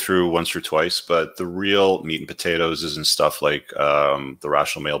good to go through once or twice, but the real meat and potatoes isn't stuff like the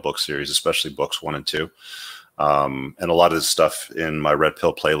Rational Male book series, especially books 1 and 2. And a lot of the stuff in my Red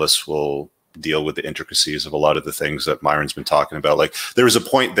Pill playlist will deal with the intricacies of a lot of the things that Myron's been talking about. Like there was a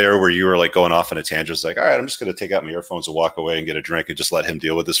point there where you were like going off on a tangent. It's like, all right, I'm just going to take out my earphones and walk away and get a drink and just let him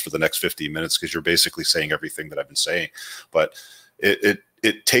deal with this for the next 15 minutes. Cause you're basically saying everything that I've been saying, but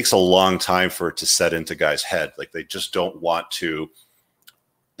it takes a long time for it to set into guys' head. Like they just don't want to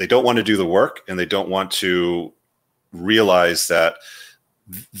do the work, and they don't want to realize that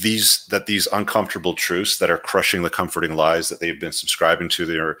these uncomfortable truths that are crushing the comforting lies that they've been subscribing to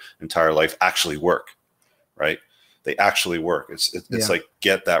their entire life actually work, right? They actually work. It's like,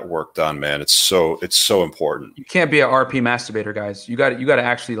 get that work done, man. It's so important. You can't be an RP masturbator, guys. You got to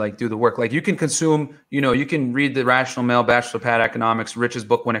actually like do the work. Like you can consume, you can read the Rational Male, Bachelor Pad Economics, Rich's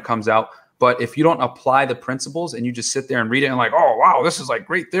book when it comes out. But if you don't apply the principles and you just sit there and read it and like, oh, wow, this is like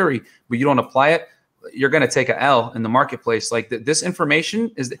great theory, but you don't apply it, you're going to take a L in the marketplace. Like this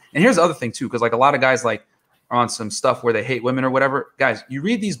information is, and here's the other thing too, because like a lot of guys like are on some stuff where they hate women or whatever. Guys, you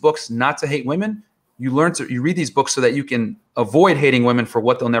read these books not to hate women. You read these books so that you can avoid hating women for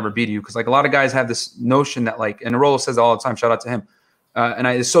what they'll never be to you. Because like a lot of guys have this notion that like, and Rollo says it all the time, shout out to him.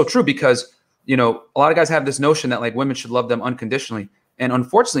 It's so true because, a lot of guys have this notion that like women should love them unconditionally. And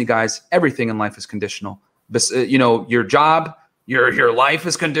unfortunately, guys, everything in life is conditional. Your job, your life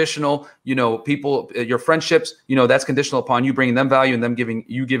is conditional, people, your friendships, that's conditional upon you bringing them value and them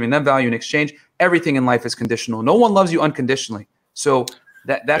giving them value in exchange. Everything in life is conditional. No one loves you unconditionally. So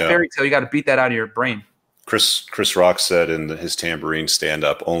that fairy tale, you got to beat that out of your brain. Chris Rock said in his Tambourine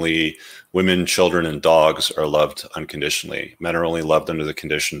stand-up, only women, children, and dogs are loved unconditionally. Men are only loved under the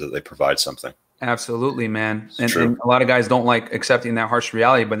condition that they provide something. Absolutely, man. And a lot of guys don't like accepting that harsh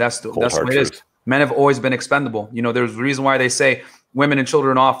reality, but that's the way it is. Men have always been expendable. There's a reason why they say women and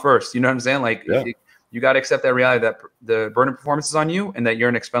children off first. You know what I'm saying? Like you got to accept that reality that the burden of performance is on you and that you're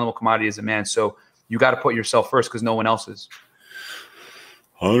an expendable commodity as a man. So you got to put yourself first because no one else is.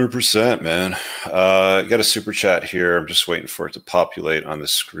 100%, man. Got a super chat here. I'm just waiting for it to populate on the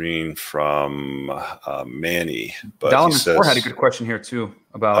screen from Manny. But Dallas had a good question here too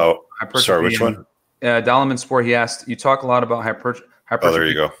about hypertrophy. Sorry, which one? Dalaman Sport, he asked, you talk a lot about hypertrophy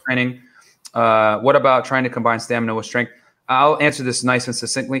training. What about trying to combine stamina with strength? I'll answer this nice and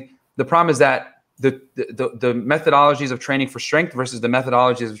succinctly. The problem is that the methodologies of training for strength versus the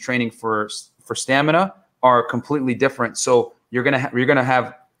methodologies of training for stamina are completely different. So you're gonna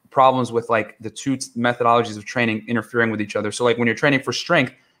have problems with like the two methodologies of training interfering with each other. So like when you're training for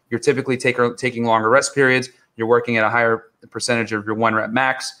strength, you're typically taking longer rest periods. You're working at a higher percentage of your 1 rep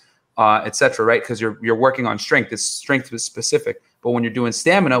max, et cetera, right? Because you're working on strength. It's strength specific. But when you're doing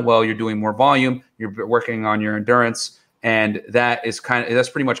stamina, well, you're doing more volume. You're working on your endurance, and that's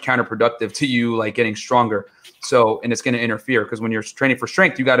pretty much counterproductive to you, like getting stronger. So, and it's going to interfere because when you're training for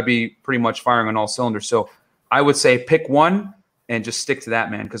strength, you got to be pretty much firing on all cylinders. So, I would say pick one and just stick to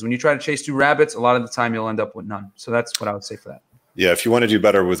that, man. Because when you try to chase 2 rabbits, a lot of the time you'll end up with none. So that's what I would say for that. Yeah, if you want to do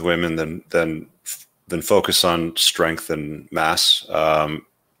better with women, then focus on strength and mass.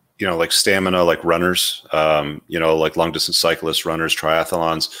 Like stamina, like runners, like long distance cyclists, runners,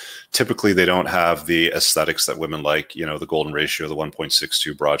 triathlons. Typically, they don't have the aesthetics that women like. The golden ratio, the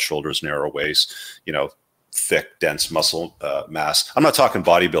 1.62, broad shoulders, narrow waist. Thick, dense muscle mass. I'm not talking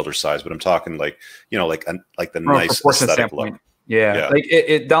bodybuilder size, but I'm talking like the nice aesthetic look. Yeah. Like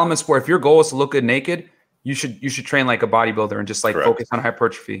Dalaman Sport, if your goal is to look good naked, you should train like a bodybuilder and just like focus on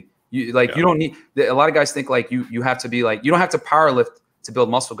hypertrophy. You don't need. A lot of guys think like you have to be like, you don't have to power lift to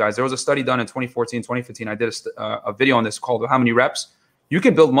build muscle, guys. There was a study done in 2014, 2015. I did a video on this called How Many Reps. You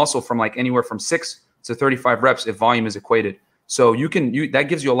can build muscle from like anywhere from 6 to 35 reps if volume is equated. So that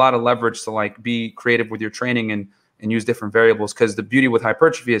gives you a lot of leverage to like be creative with your training and use different variables. Because the beauty with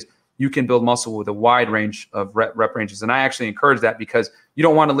hypertrophy is you can build muscle with a wide range of rep ranges. And I actually encourage that because you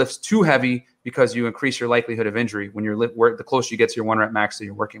don't want to lift too heavy because you increase your likelihood of injury when the closer you get to your 1 rep max that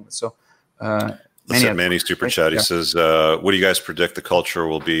you're working with. So, Manny super chat. He says, what do you guys predict the culture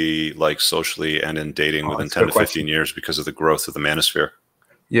will be like socially and in dating within 10 to 15 years because of the growth of the manosphere?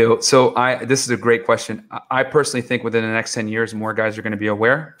 So this is a great question. I personally think within the next 10 years, more guys are going to be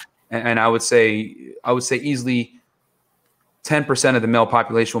aware. And I would say easily 10% of the male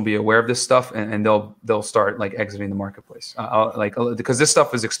population will be aware of this stuff and they'll start like exiting the marketplace. Because this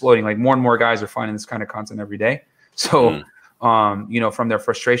stuff is exploding. Like more and more guys are finding this kind of content every day. So, from their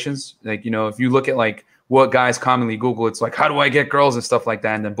frustrations, like, if you look at like what guys commonly Google, it's like, how do I get girls and stuff like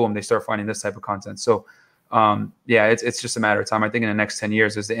that? And then boom, they start finding this type of content. So, it's just a matter of time. I think in the next 10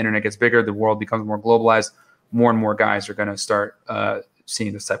 years, as the internet gets bigger, the world becomes more globalized, more and more guys are going to start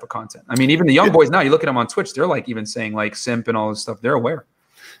seeing this type of content. I mean, even the young boys now, you look at them on Twitch, they're like even saying like simp and all this stuff. They're aware.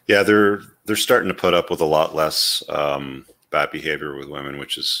 Yeah, they're starting to put up with a lot less bad behavior with women,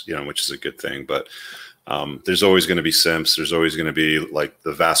 which is a good thing. But there's always going to be simps. There's always going to be like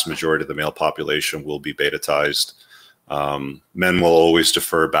the vast majority of the male population will be beta-tized. Men will always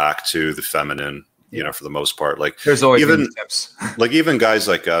defer back to the feminine, for the most part. Like there's always even tips. Like even guys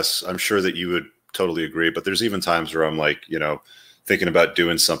like us, I'm sure that you would totally agree. But there's even times where I'm like, thinking about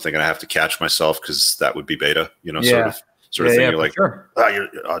doing something and I have to catch myself because that would be beta, sort of thing. You're like, sure.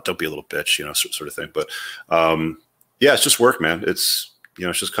 Don't be a little bitch, sort of thing. But it's just work, man. It's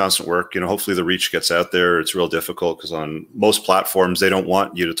just constant work. Hopefully the reach gets out there. It's real difficult because on most platforms, they don't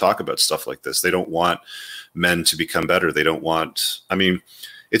want you to talk about stuff like this. They don't want men to become better. They don't want,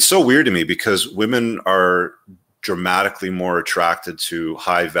 it's so weird to me because women are dramatically more attracted to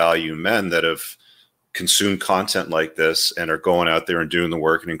high value men that have consumed content like this and are going out there and doing the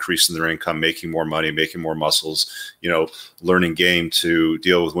work and increasing their income, making more money, making more muscles, learning game to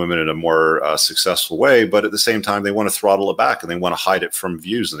deal with women in a more successful way. But at the same time, they want to throttle it back and they want to hide it from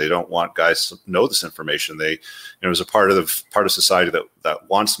views and they don't want guys to know this information. They, there's a part of society that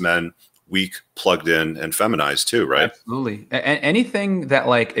wants men weak, plugged in, and feminized too, right? Absolutely. Anything that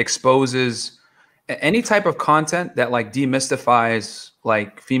like exposes any type of content that like demystifies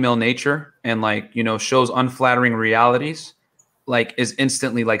like female nature and like, shows unflattering realities, like is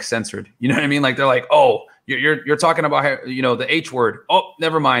instantly like censored. You know what I mean? Like they're like, oh, you're talking about, the H word. Oh,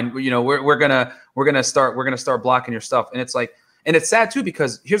 never mind. We're gonna start blocking your stuff. And it's like, and it's sad too,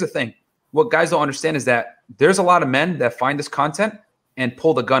 because here's the thing. What guys don't understand is that there's a lot of men that find this content and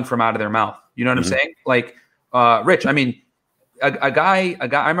pull the gun from out of their mouth. You know what I'm saying? Like, Rich, a guy,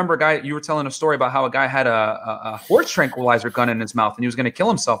 I remember a guy, you were telling a story about how a guy had a horse tranquilizer gun in his mouth and he was going to kill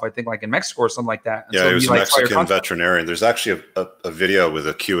himself, I think like in Mexico or something like that. And yeah, so he was a Mexican veterinarian. There's actually a video with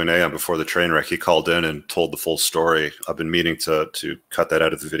a Q&A on Before the Train Wreck. He called in and told the full story. I've been meaning to cut that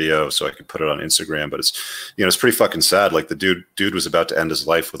out of the video so I could put it on Instagram, but it's, it's pretty fucking sad. Like the dude was about to end his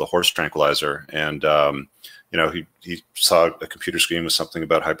life with a horse tranquilizer. And, he saw a computer screen with something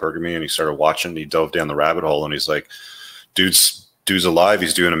about hypergamy and he started watching, he dove down the rabbit hole and he's like, dude's dude's alive.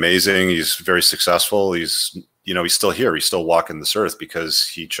 He's doing amazing. He's very successful. He's still here. He's still walking this earth because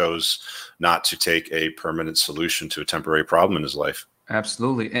he chose not to take a permanent solution to a temporary problem in his life.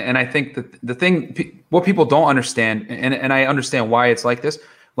 Absolutely. And I think that the thing, what people don't understand, and I understand why it's like this,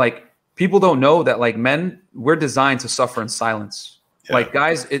 like people don't know that like men, we're designed to suffer in silence. Yeah. Like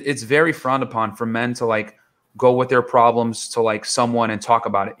guys, it's very frowned upon for men to like go with their problems to like someone and talk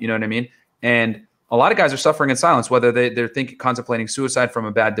about it. You know what I mean? And a lot of guys are suffering in silence, whether they're contemplating suicide from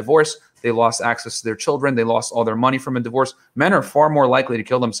a bad divorce, they lost access to their children, they lost all their money from a divorce. Men are far more likely to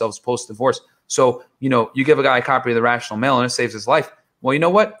kill themselves post-divorce. So, you give a guy a copy of The Rational Male and it saves his life. Well, you know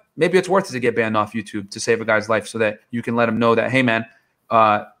what? Maybe it's worth it to get banned off YouTube to save a guy's life so that you can let him know that, hey, man,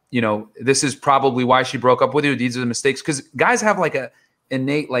 this is probably why she broke up with you. These are the mistakes. Because guys have like a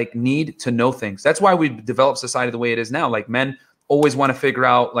innate like need to know things. That's why we've developed society the way it is now. Like men always want to figure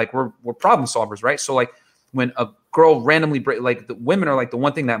out, like we're problem solvers, right? So like when a girl randomly like the women are like the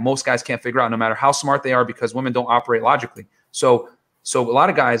one thing that most guys can't figure out no matter how smart they are, because women don't operate logically. So a lot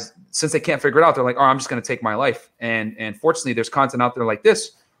of guys, since they can't figure it out, they're like, oh, I'm just going to take my life. And fortunately there's content out there like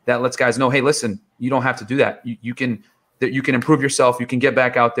this that lets guys know, hey, listen, you don't have to do that. You can improve yourself. You can get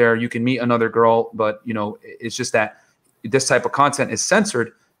back out there. You can meet another girl. But it's just that this type of content is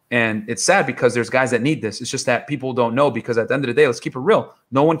censored. And it's sad because there's guys that need this. It's just that people don't know, because at the end of the day, let's keep it real.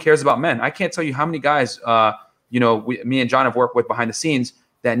 No one cares about men. I can't tell you how many guys, me and John have worked with behind the scenes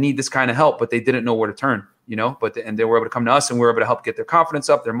that need this kind of help, but they didn't know where to turn, and they were able to come to us and we were able to help get their confidence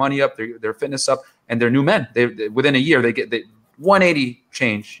up, their money up, their fitness up, and they're new men. They within a year, they get the 180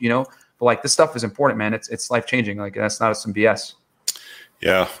 change, but like this stuff is important, man. It's life changing. Like that's not some BS.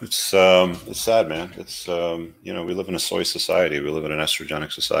 Yeah, it's sad, man. It's we live in a soy society. We live in an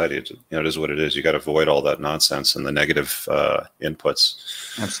estrogenic society. It is what it is. You got to avoid all that nonsense and the negative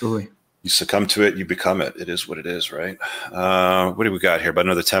inputs. Absolutely. You succumb to it, you become it. It is what it is, right? What do we got here? About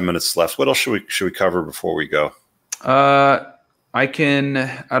another 10 minutes left. What else should we cover before we go? I don't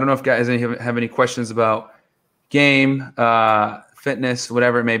know if guys have any questions about game, fitness,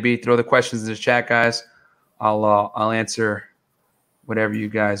 whatever it may be. Throw the questions in the chat, guys. I'll answer whatever you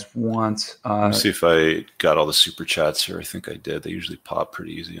guys want. Let me see if I got all the super chats here. I think I did. They usually pop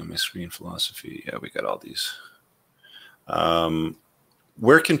pretty easy on my screen. Philosophy. Yeah, we got all these.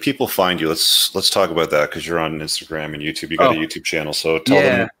 Where can people find you? Let's talk about that, because you're on Instagram and YouTube. You got a YouTube channel, so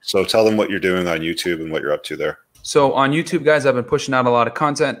tell them what you're doing on YouTube and what you're up to there. So on YouTube, guys, I've been pushing out a lot of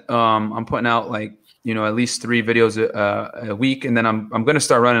content. I'm putting out like at least 3 videos a week, and then I'm going to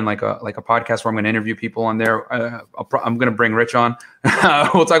start running like a podcast where I'm going to interview people on there. I'm going to bring Rich on.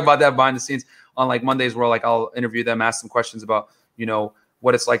 We'll talk about that behind the scenes on like Mondays, where like I'll interview them, ask them questions about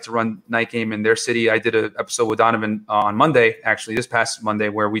what it's like to run night game in their city. I did an episode with Donovan on Monday, actually this past Monday,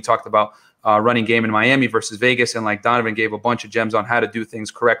 where we talked about running game in Miami versus Vegas, and like Donovan gave a bunch of gems on how to do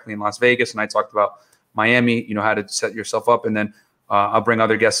things correctly in Las Vegas, and I talked about Miami, how to set yourself up, and then I'll bring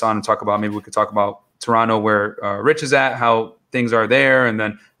other guests on and talk about, maybe we could talk about Toronto, where Rich is at, how things are there, and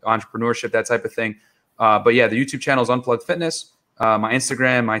then entrepreneurship, that type of thing. But yeah, the YouTube channel is Unplugged Fitness. My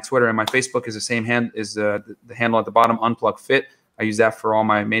Instagram, my Twitter, and my Facebook is the same the handle at the bottom, Unplugged Fit. I use that for all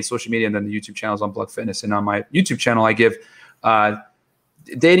my main social media, and then the YouTube channel is Unplugged Fitness. And on my YouTube channel, I give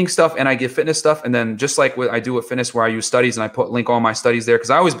dating stuff and I give fitness stuff. And then just like what I do with fitness, where I use studies and I link all my studies there.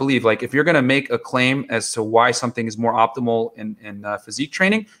 Because I always believe, like, if you're going to make a claim as to why something is more optimal in physique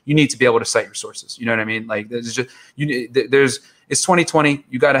training, you need to be able to cite your sources. You know what I mean? Like, it's 2020.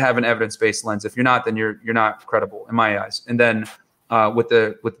 You got to have an evidence-based lens. If you're not, then you're not credible in my eyes. And then with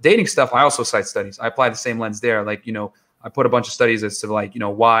the dating stuff, I also cite studies. I apply the same lens there. Like, I put a bunch of studies as to like,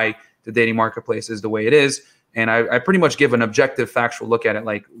 why the dating marketplace is the way it is. And I pretty much give an objective, factual look at it.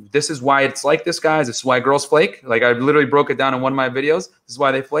 Like, this is why it's like this, guys. This is why girls flake. Like, I literally broke it down in one of my videos. This is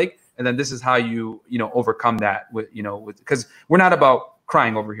why they flake. And then this is how you overcome that because we're not about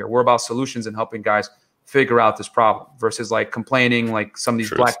crying over here. We're about solutions and helping guys figure out this problem versus like complaining, like some of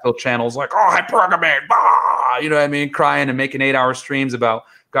these black pill channels, like, oh, hypergamy, bah! You know what I mean? Crying and making 8-hour streams about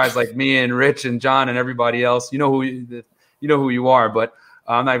guys like me and Rich and John and everybody else. You know who you are, but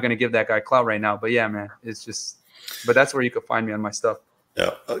I'm not going to give that guy clout right now. But yeah, man, but that's where you can find me on my stuff.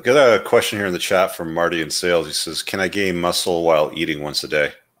 Yeah. I got a question here in the chat from Marty in sales. He says, can I gain muscle while eating once a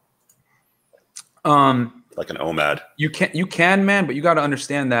day? Like an OMAD. You can, man, but you got to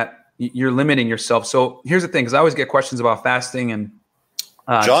understand that you're limiting yourself. So here's the thing, because I always get questions about fasting and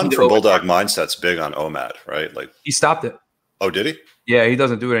John from Bulldog Mindset's big on OMAD, right? Like, he stopped it. Oh, did he? Yeah, he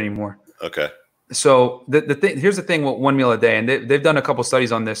doesn't do it anymore. Okay. So here's the thing with 1 meal a day, and they've done a couple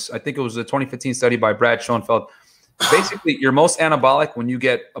studies on this. I think it was a 2015 study by Brad Schoenfeld. Basically, you're most anabolic when you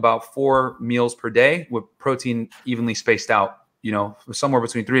get about 4 meals per day with protein evenly spaced out. somewhere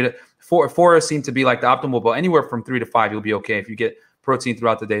between 3 to 4. 4 seem to be like the optimal, but anywhere from 3 to 5, you'll be okay if you get protein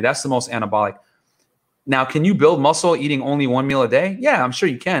throughout the day. That's the most anabolic. Now, can you build muscle eating only one meal a day? Yeah, I'm sure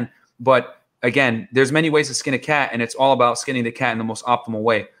you can. But again, there's many ways to skin a cat, and it's all about skinning the cat in the most optimal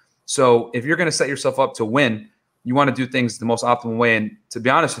way. So if you're going to set yourself up to win, you want to do things the most optimal way. And to be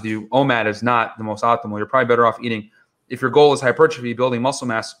honest with you, OMAD is not the most optimal. You're probably better off eating. If your goal is hypertrophy, building muscle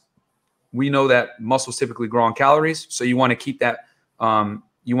mass, we know that muscles typically grow on calories. So you want to keep that.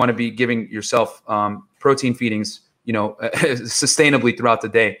 You want to be giving yourself protein feedings, sustainably throughout the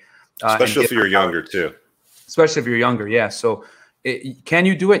day. Especially if you're younger too. Especially if you're younger, yeah. So can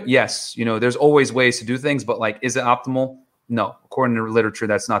you do it? Yes. There's always ways to do things, but like, is it optimal? No. According to literature,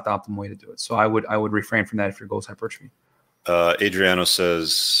 that's not the optimal way to do it. So I would refrain from that if your goal is hypertrophy. Adriano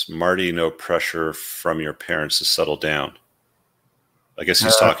says, Marty, no pressure from your parents to settle down. I guess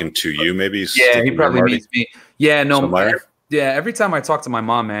he's talking to you, maybe. Yeah, he probably means me. Yeah, no. So yeah, every time I talk to my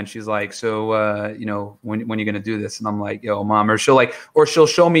mom, man, she's like, so, when are you going to do this? And I'm like, yo, mom, or she'll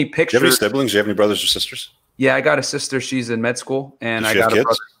show me pictures. Do you have any siblings? Do you have any brothers or sisters? Yeah, I got a sister. She's in med school. And Does she have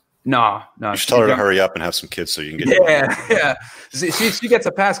kids? No. You should tell her to hurry up and have some kids so you can get. Yeah. She gets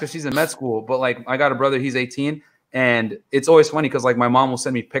a pass because she's in med school. But like, I got a brother. He's 18, and it's always funny because like my mom will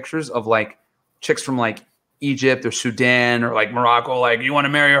send me pictures of like chicks from like Egypt or Sudan or like Morocco. Like, you want to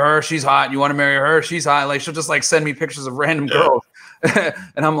marry her? She's hot. You want to marry her? She's hot. Like, she'll just like send me pictures of random girls,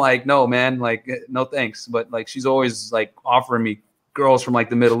 and I'm like, no, man, like, no thanks. But like, she's always like offering me girls from like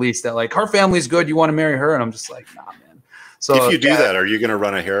the Middle East that like her family's good. You want to marry her? And I'm just like, nah, man. So if you do that, are you going to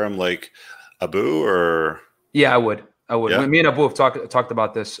run a harem like Abu or? Yeah, I would. Yeah? Me and Abu have talked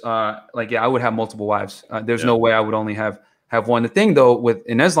about this. I would have multiple wives. There's no way I would only have one. The thing though,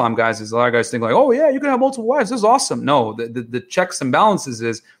 in Islam, guys, is a lot of guys think like, oh yeah, you can have multiple wives. This is awesome. No, the checks and balances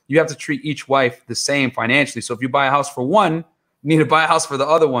is you have to treat each wife the same financially. So if you buy a house for one, you need to buy a house for the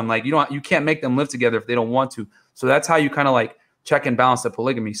other one. Like you can't make them live together if they don't want to. So that's how you kind of like check and balance the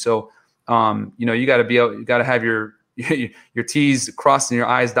polygamy. So, you got to have your T's crossed and your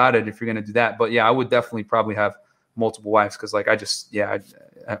I's dotted if you're going to do that. But yeah, I would definitely probably have multiple wives because like I'm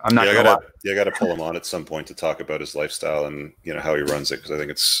not. I got to pull him on at some point to talk about his lifestyle and how he runs it because I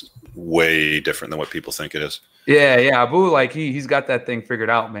think it's way different than what people think it is. Yeah. Abu, like he's got that thing figured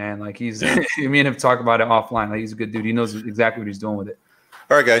out, man. Like me and him talk about it offline. Like he's a good dude. He knows exactly what he's doing with it.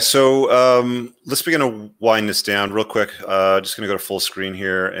 All right, guys. So let's begin to wind this down real quick. Just going to go to full screen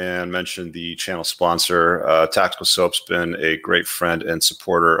here and mention the channel sponsor. Tactical Soap's been a great friend and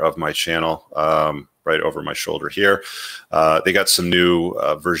supporter of my channel. Right over my shoulder here. They got some new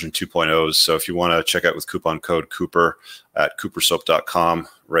version 2.0s. So if you want to check out with coupon code Cooper at coopersoap.com,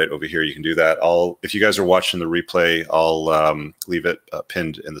 right over here, you can do that. If you guys are watching the replay, I'll leave it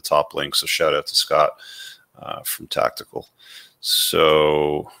pinned in the top link. So shout out to Scott from Tactical.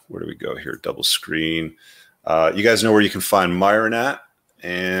 So where do we go here? Double screen. You guys know where you can find Myron at.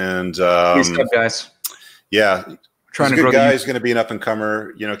 And Peace up, guys. Yeah. He's a good guy. He's going to be an up and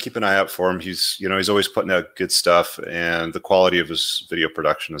comer. Keep an eye out for him. He's always putting out good stuff, and the quality of his video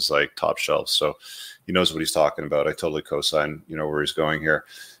production is like top shelf. So he knows what he's talking about. I totally co-sign, where he's going here.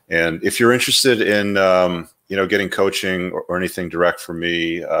 And if you're interested in, getting coaching or anything direct from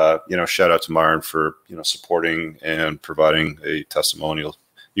me, shout out to Myron for, supporting and providing a testimonial.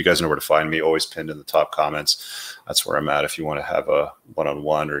 You guys know where to find me, always pinned in the top comments. That's where I'm at if you want to have a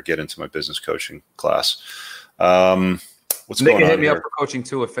one-on-one or get into my business coaching class. What's going on hit me here? up for coaching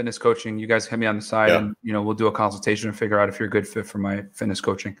too, with fitness coaching. You guys hit me on the side and, we'll do a consultation and figure out if you're a good fit for my fitness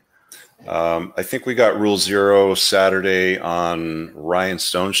coaching. I think we got Rule Zero Saturday on Ryan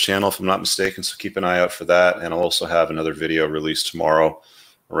Stone's channel, if I'm not mistaken. So keep an eye out for that. And I'll also have another video released tomorrow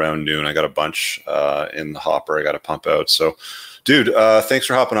around noon. I got a bunch in the hopper I got to pump out. So, dude, thanks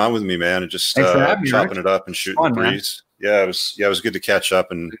for hopping on with me, man, and just chopping it up and shooting the breeze. Yeah, it was good to catch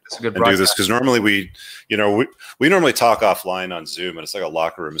up and do this because normally we normally talk offline on Zoom and it's like a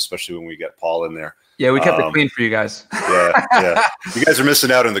locker room, especially when we get Paul in there. Yeah, we kept it clean for you guys. Yeah. You guys are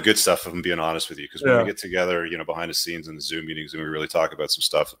missing out on the good stuff, if I'm being honest with you, because when we get together, behind the scenes in the Zoom meetings and we really talk about some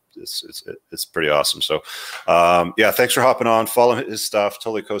stuff, it's pretty awesome. So, thanks for hopping on. Follow his stuff.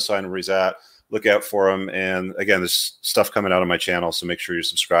 Totally co-sign where he's at. Look out for him. And again, there's stuff coming out on my channel, so make sure you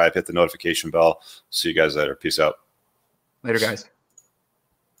subscribe, hit the notification bell. See you guys later. Peace out. Later, guys.